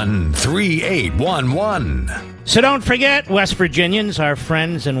 877-381-3811. So don't forget, West Virginians, our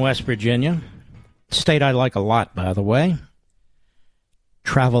friends in West Virginia, state I like a lot, by the way.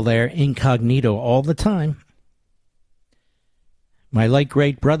 Travel there incognito all the time. My late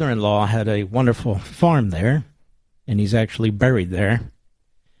great brother-in-law had a wonderful farm there, and he's actually buried there.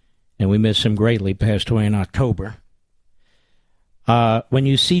 And we miss him greatly, passed away in October. When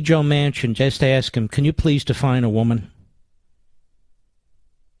you see Joe Manchin, just ask him, can you please define a woman?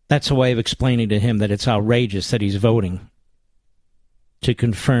 That's a way of explaining to him that it's outrageous that he's voting to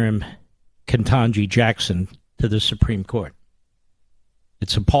confirm Ketanji Jackson to the Supreme Court.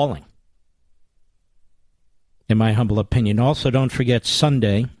 It's appalling, in my humble opinion. Also, don't forget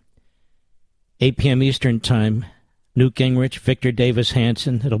Sunday, 8 p.m. Eastern Time, Newt Gingrich, Victor Davis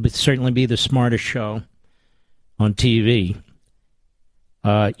Hanson. It'll certainly be the smartest show on TV.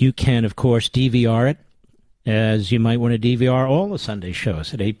 You can, of course, DVR it, as you might want to DVR all the Sunday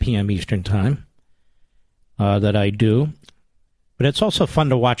shows at 8 p.m. Eastern Time that I do. But it's also fun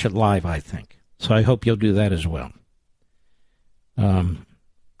to watch it live, I think. So I hope you'll do that as well.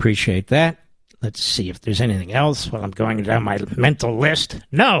 Appreciate that. Let's see if there's anything else while I'm going down my mental list.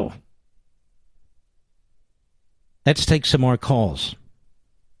 No. Let's take some more calls.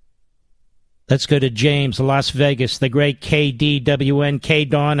 Let's go to James, Las Vegas, the great KDWN.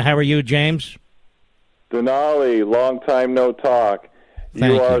 K-Dawn, how are you, James? Denali, long time no talk.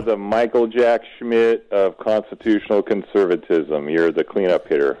 Thank you are you. the Michael Jack Schmidt of constitutional conservatism. You're the cleanup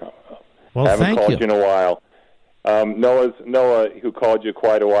hitter. Well, haven't thank called you. you in a while. Noah, who called you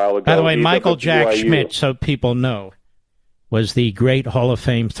quite a while ago. By the way, He's Michael up at Jack BYU. Schmidt, so people know, was the great Hall of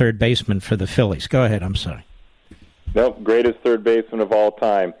Fame third baseman for the Phillies. Go ahead, I'm sorry. Nope, greatest third baseman of all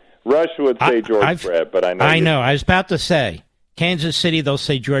time. Rush would say George Brett, but I know. I know. I was about to say, Kansas City, they'll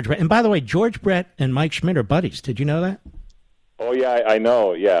say George Brett. And by the way, George Brett and Mike Schmidt are buddies. Did you know that? Oh, yeah, I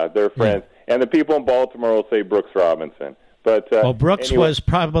know. Yeah, they're friends. Yeah. And the people in Baltimore will say Brooks Robinson. But well, Brooks anyway. was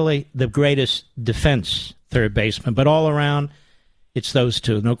probably the greatest defense third baseman, but all around, it's those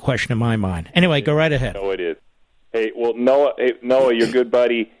two. No question in my mind. Anyway, go right ahead. No, it is. Hey, well, Noah, your good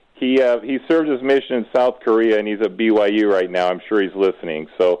buddy, he served his mission in South Korea, and he's at BYU right now. I'm sure he's listening.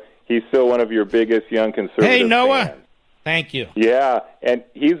 So he's still one of your biggest young conservative Hey, Noah. fans. Thank you. Yeah, and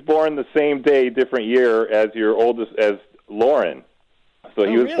he's born the same day, different year as your oldest, as Lauren. So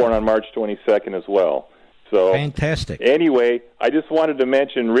he was really? born on March 22nd as well. So fantastic. Anyway, I just wanted to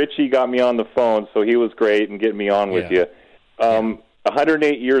mention Richie got me on the phone, so he was great and getting me on with you.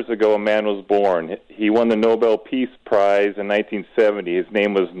 108 years ago, a man was born. He won the Nobel Peace Prize in 1970. His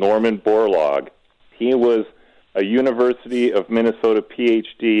name was Norman Borlaug. He was a University of Minnesota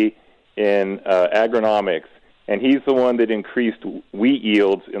PhD in agronomics, and he's the one that increased wheat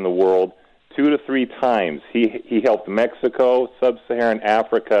yields in the world 2 to 3 times. He helped Mexico, Sub-Saharan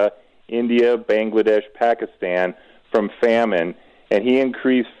Africa, India, Bangladesh, Pakistan from famine, and he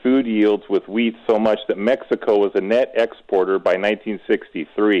increased food yields with wheat so much that Mexico was a net exporter by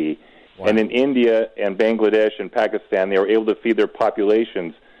 1963. Wow. And in India and Bangladesh and Pakistan, they were able to feed their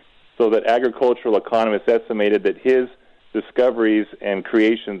populations, so that agricultural economists estimated that his discoveries and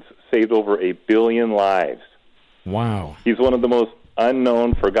creations saved over 1 billion lives. Wow. He's one of the most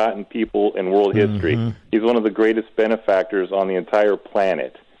unknown, forgotten people in world history. Mm-hmm. He's one of the greatest benefactors on the entire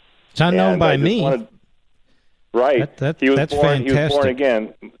planet. It's unknown by me. Right. That's fantastic. He was born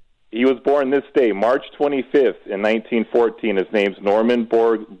again. He was born this day, March 25th in 1914. His name's Norman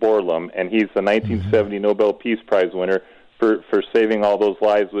Borlaug, and he's the 1970 Nobel Peace Prize winner for saving all those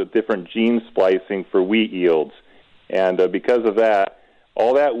lives with different gene splicing for wheat yields. And because of that,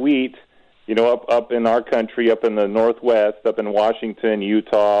 all that wheat, up in our country, up in the Northwest, up in Washington,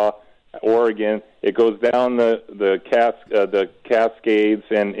 Utah, Oregon, it goes down the Cascades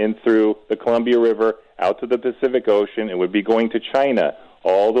and in through the Columbia River out to the Pacific Ocean. It would be going to China.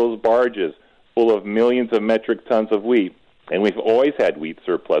 All those barges full of millions of metric tons of wheat. And we've always had wheat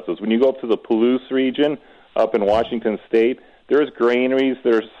surpluses. When you go up to the Palouse region, up in Washington State, there's granaries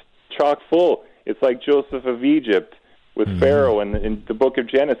that are chock full. It's like Joseph of Egypt with Pharaoh in the book of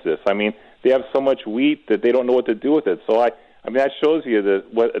Genesis. I mean, they have so much wheat that they don't know what to do with it. So I mean, that shows you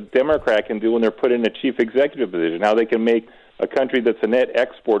what a Democrat can do when they're put in a chief executive position, how they can make a country that's a net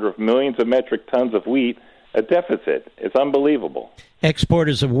exporter of millions of metric tons of wheat a deficit. It's unbelievable.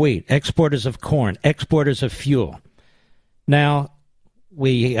 Exporters of wheat, exporters of corn, exporters of fuel. Now,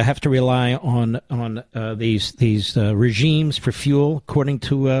 we have to rely on these regimes for fuel, according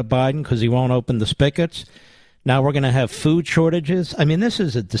to Biden, because he won't open the spigots. Now we're going to have food shortages. I mean, this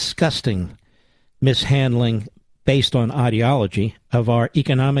is a disgusting mishandling based on ideology of our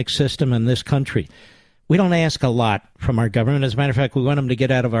economic system in this country. We don't ask a lot from our government. As a matter of fact, we want them to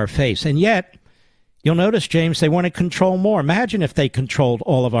get out of our face. And yet, you'll notice, James, they want to control more. Imagine if they controlled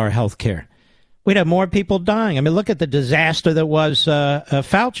all of our health care. We'd have more people dying. I mean, look at the disaster that was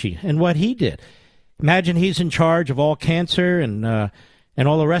Fauci and what he did. Imagine he's in charge of all cancer and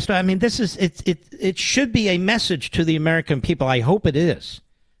all the rest of it. I mean, it should be a message to the American people. I hope it is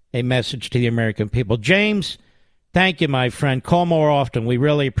a message to the American people. James, thank you, my friend. Call more often. We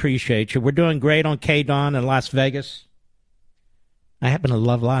really appreciate you. We're doing great on KDON in Las Vegas. I happen to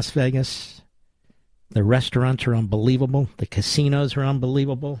love Las Vegas. The restaurants are unbelievable. The casinos are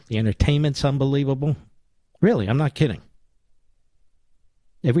unbelievable. The entertainment's unbelievable. Really, I'm not kidding.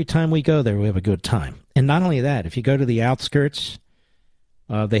 Every time we go there, we have a good time. And not only that, if you go to the outskirts,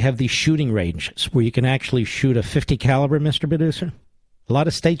 they have these shooting ranges where you can actually shoot a .50 caliber, Mr. Producer. A lot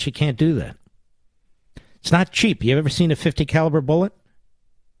of states you can't do that. It's not cheap. You ever seen a .50 caliber bullet?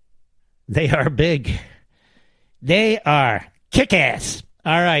 They are big. They are kick-ass.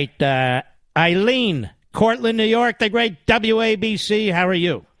 All right, Eileen, Cortland, New York, the great WABC. How are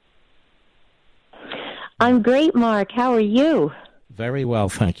you? I'm great, Mark. How are you? Very well,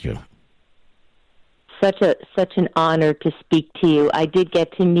 thank you. Such an honor to speak to you. I did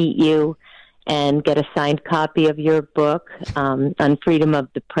get to meet you and get a signed copy of your book on freedom of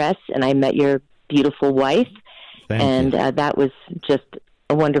the press, and I met your beautiful wife, and that was just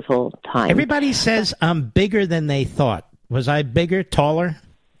a wonderful time. Everybody says I'm bigger than they thought. Was I bigger, taller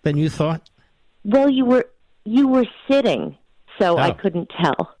than you thought? Well, you were sitting, so I couldn't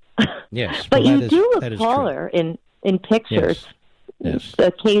tell. Yes, but you do look taller in pictures. Yes.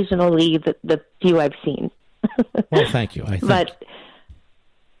 Occasionally, the few I've seen. Well, thank you.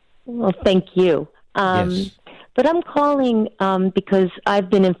 Well, thank you. Yes. But I'm calling because I've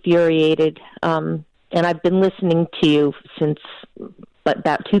been infuriated, and I've been listening to you since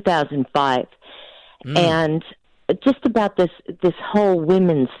about 2005, and just about this whole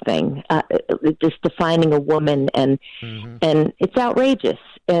women's thing, just defining a woman, and it's outrageous.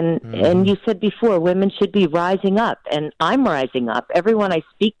 And you said before, women should be rising up, and I'm rising up. Everyone I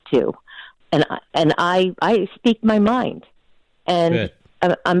speak to, and I speak my mind. And good.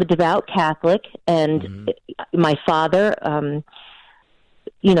 I'm a devout Catholic, and my father,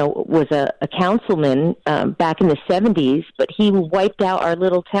 was a councilman back in the 70s, but he wiped out our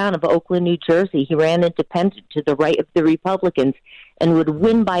little town of Oakland, New Jersey. He ran independent to the right of the Republicans and would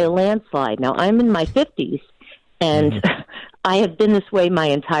win by a landslide. Now, I'm in my 50s, and I have been this way my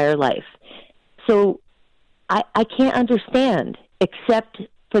entire life. So I can't understand. except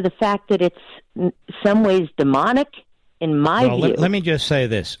for the fact that it's in some ways demonic, in my view. Let me just say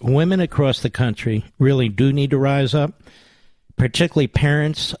this. Women across the country really do need to rise up, particularly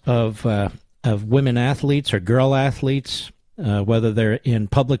parents of women athletes or girl athletes, whether they're in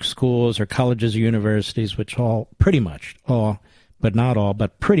public schools or colleges or universities, which all, pretty much all, but not all,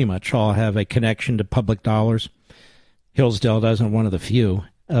 but pretty much all have a connection to public dollars. Hillsdale doesn't, one of the few.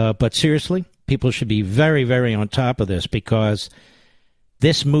 But seriously, people should be very, very on top of this, because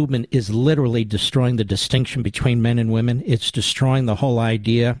this movement is literally destroying the distinction between men and women. It's destroying the whole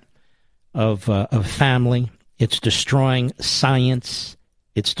idea of family. It's destroying science.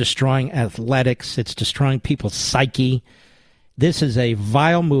 It's destroying athletics. It's destroying people's psyche. This is a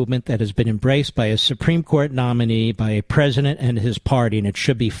vile movement that has been embraced by a Supreme Court nominee, by a president and his party, and it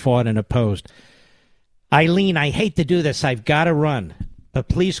should be fought and opposed. Eileen, I hate to do this. I've got to run. But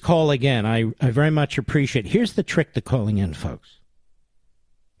please call again. I very much appreciate it. Here's the trick to calling in, folks.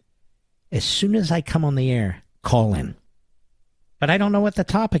 As soon as I come on the air, call in. But I don't know what the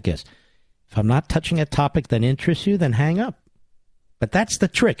topic is. If I'm not touching a topic that interests you, then hang up. But that's the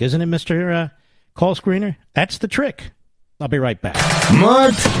trick, isn't it, Mr. Call Screener? That's the trick. I'll be right back.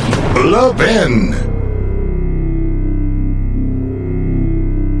 Mark Levin.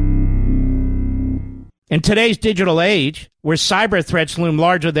 In today's digital age, where cyber threats loom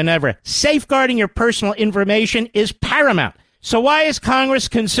larger than ever, safeguarding your personal information is paramount. So why is Congress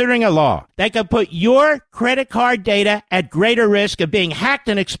considering a law that could put your credit card data at greater risk of being hacked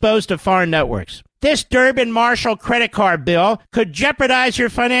and exposed to foreign networks? This Durbin-Marshall credit card bill could jeopardize your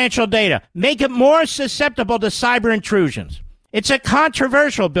financial data, make it more susceptible to cyber intrusions. It's a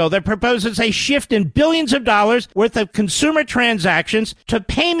controversial bill that proposes a shift in billions of dollars worth of consumer transactions to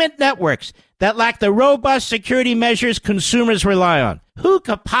payment networks that lack the robust security measures consumers rely on. Who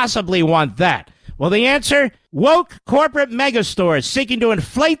could possibly want that? Well, the answer? Woke corporate megastores seeking to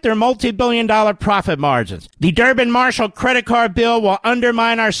inflate their multi-billion-dollar profit margins. The Durbin-Marshall credit card bill will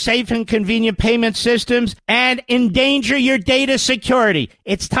undermine our safe and convenient payment systems and endanger your data security.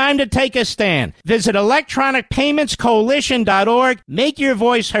 It's time to take a stand. Visit electronicpaymentscoalition.org. Make your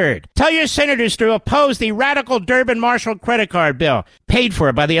voice heard. Tell your senators to oppose the radical Durbin-Marshall credit card bill, paid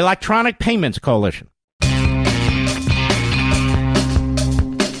for by the Electronic Payments Coalition.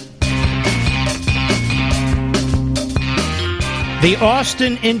 The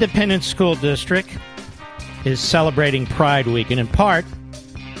Austin Independent School District is celebrating Pride Week, and in part,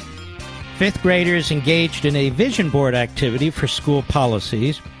 fifth graders engaged in a vision board activity for school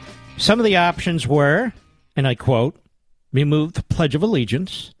policies. Some of the options were, and I quote, remove the Pledge of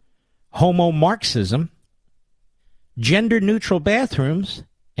Allegiance, homo-Marxism, gender-neutral bathrooms,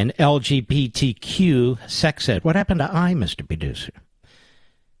 and LGBTQ sex ed. What happened to I, Mr. Producer?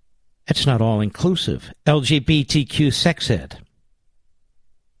 That's not all-inclusive. LGBTQ sex ed.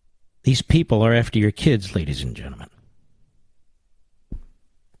 These people are after your kids, ladies and gentlemen.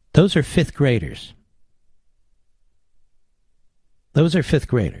 Those are fifth graders. Those are fifth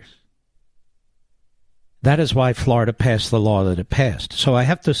graders. That is why Florida passed the law that it passed. So I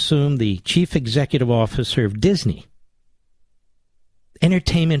have to assume the chief executive officer of Disney,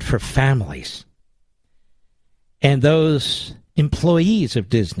 entertainment for families, and those employees of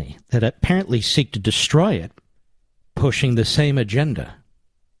Disney that apparently seek to destroy it, pushing the same agenda,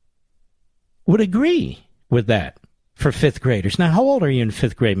 would agree with that for fifth graders. Now, how old are you in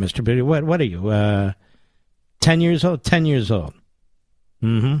fifth grade, Mr. Biddy? What are you, 10 years old? 10 years old.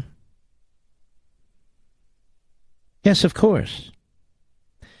 Mm-hmm. Yes, of course.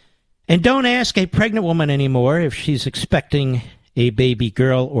 And don't ask a pregnant woman anymore if she's expecting a baby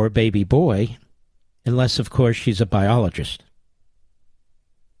girl or baby boy, unless, of course, she's a biologist.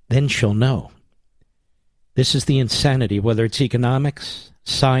 Then she'll know. This is the insanity, whether it's economics,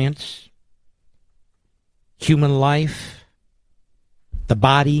 science, human life, the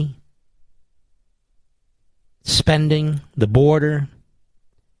body, spending, the border.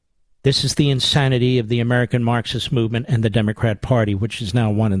 This is the insanity of the American Marxist movement and the Democrat Party, which is now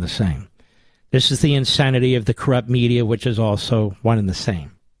one and the same. This is the insanity of the corrupt media, which is also one and the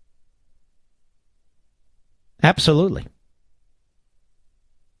same. Absolutely.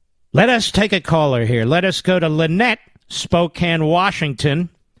 Let us take a caller here. Let us go to Lynette, Spokane, Washington.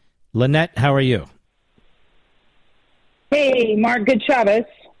 Lynette, how are you? Hey, Mark, good Shabbos.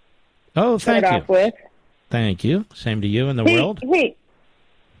 Oh, thank you. Off with. Thank you. Same to you in the world.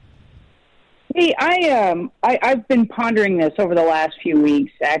 Hey, I've been pondering this over the last few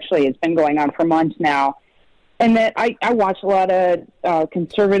weeks. Actually, it's been going on for months now. And that I watch a lot of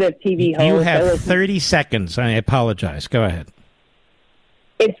conservative TV hosts. You have 30 seconds. I apologize. Go ahead.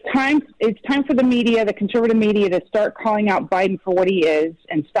 It's time for the media, the conservative media, to start calling out Biden for what he is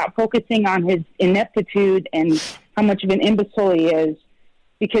and stop focusing on his ineptitude and how much of an imbecile he is,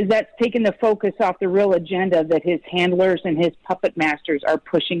 because that's taken the focus off the real agenda that his handlers and his puppet masters are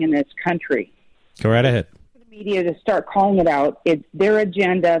pushing in this country. Go right ahead. For the media to start calling it out. It's their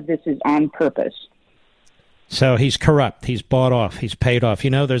agenda. This is on purpose. So he's corrupt. He's bought off. He's paid off. You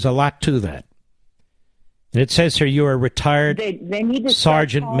know, there's a lot to that. And it says here you are a retired they need to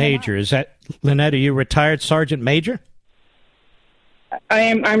sergeant major. Is that, Lynette, are you a retired sergeant major?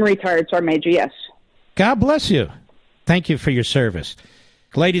 I'm retired sergeant major, yes. God bless you. Thank you for your service.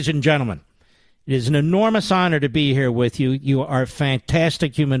 Ladies and gentlemen, it is an enormous honor to be here with you. You are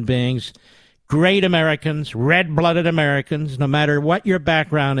fantastic human beings, great Americans, red-blooded Americans, no matter what your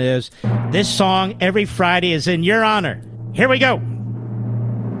background is. This song every Friday is in your honor. Here we go.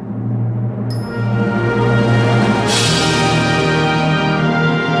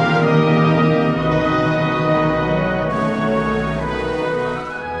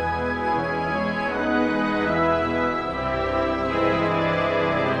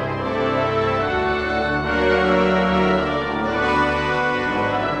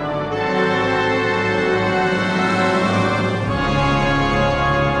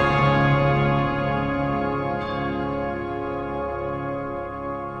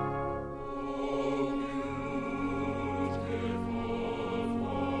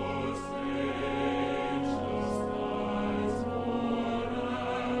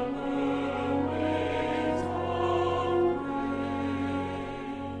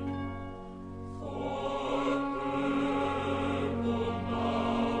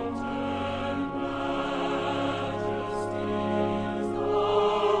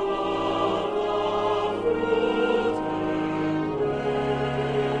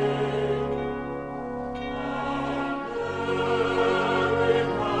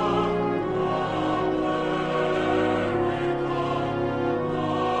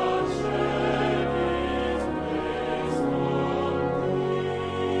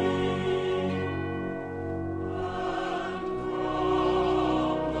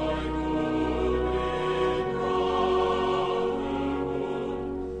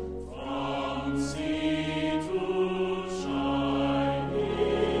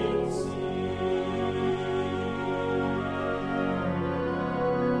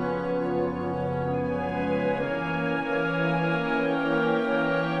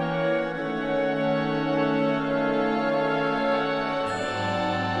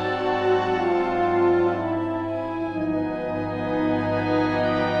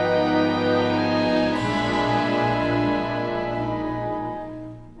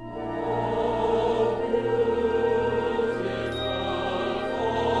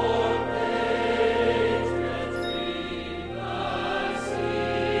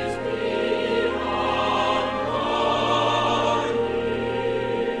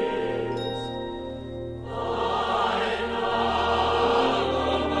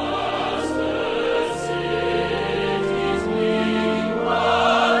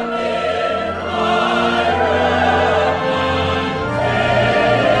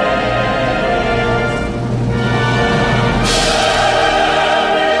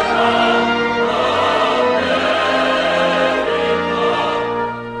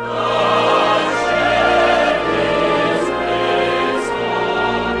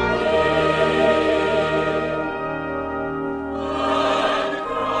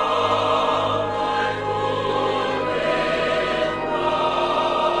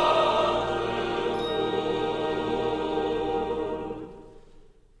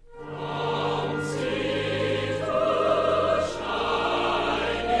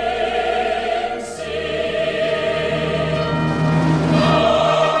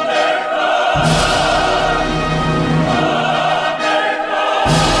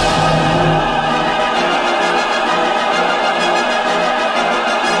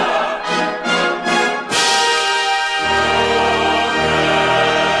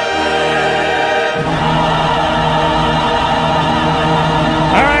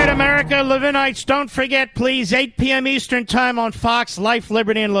 Levinites, don't forget, please, 8 p.m. Eastern Time on Fox, Life,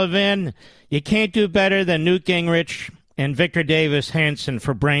 Liberty, and Levin. You can't do better than Newt Gingrich and Victor Davis Hanson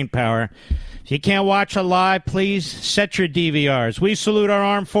for brain power. If you can't watch it live, please set your DVRs. We salute our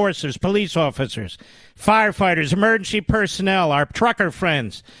armed forces, police officers, firefighters, emergency personnel, our trucker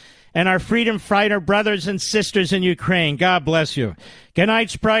friends, and our freedom fighter brothers and sisters in Ukraine. God bless you. Good night,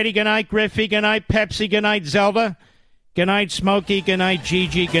 Spritey. Good night, Griffey. Good night, Pepsi. Good night, Zelda. Good night, Smokey. Good night,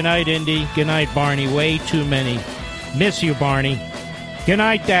 Gigi. Good night, Indy. Good night, Barney. Way too many. Miss you, Barney. Good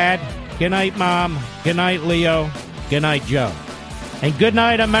night, Dad. Good night, Mom. Good night, Leo. Good night, Joe. And good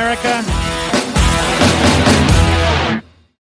night, America.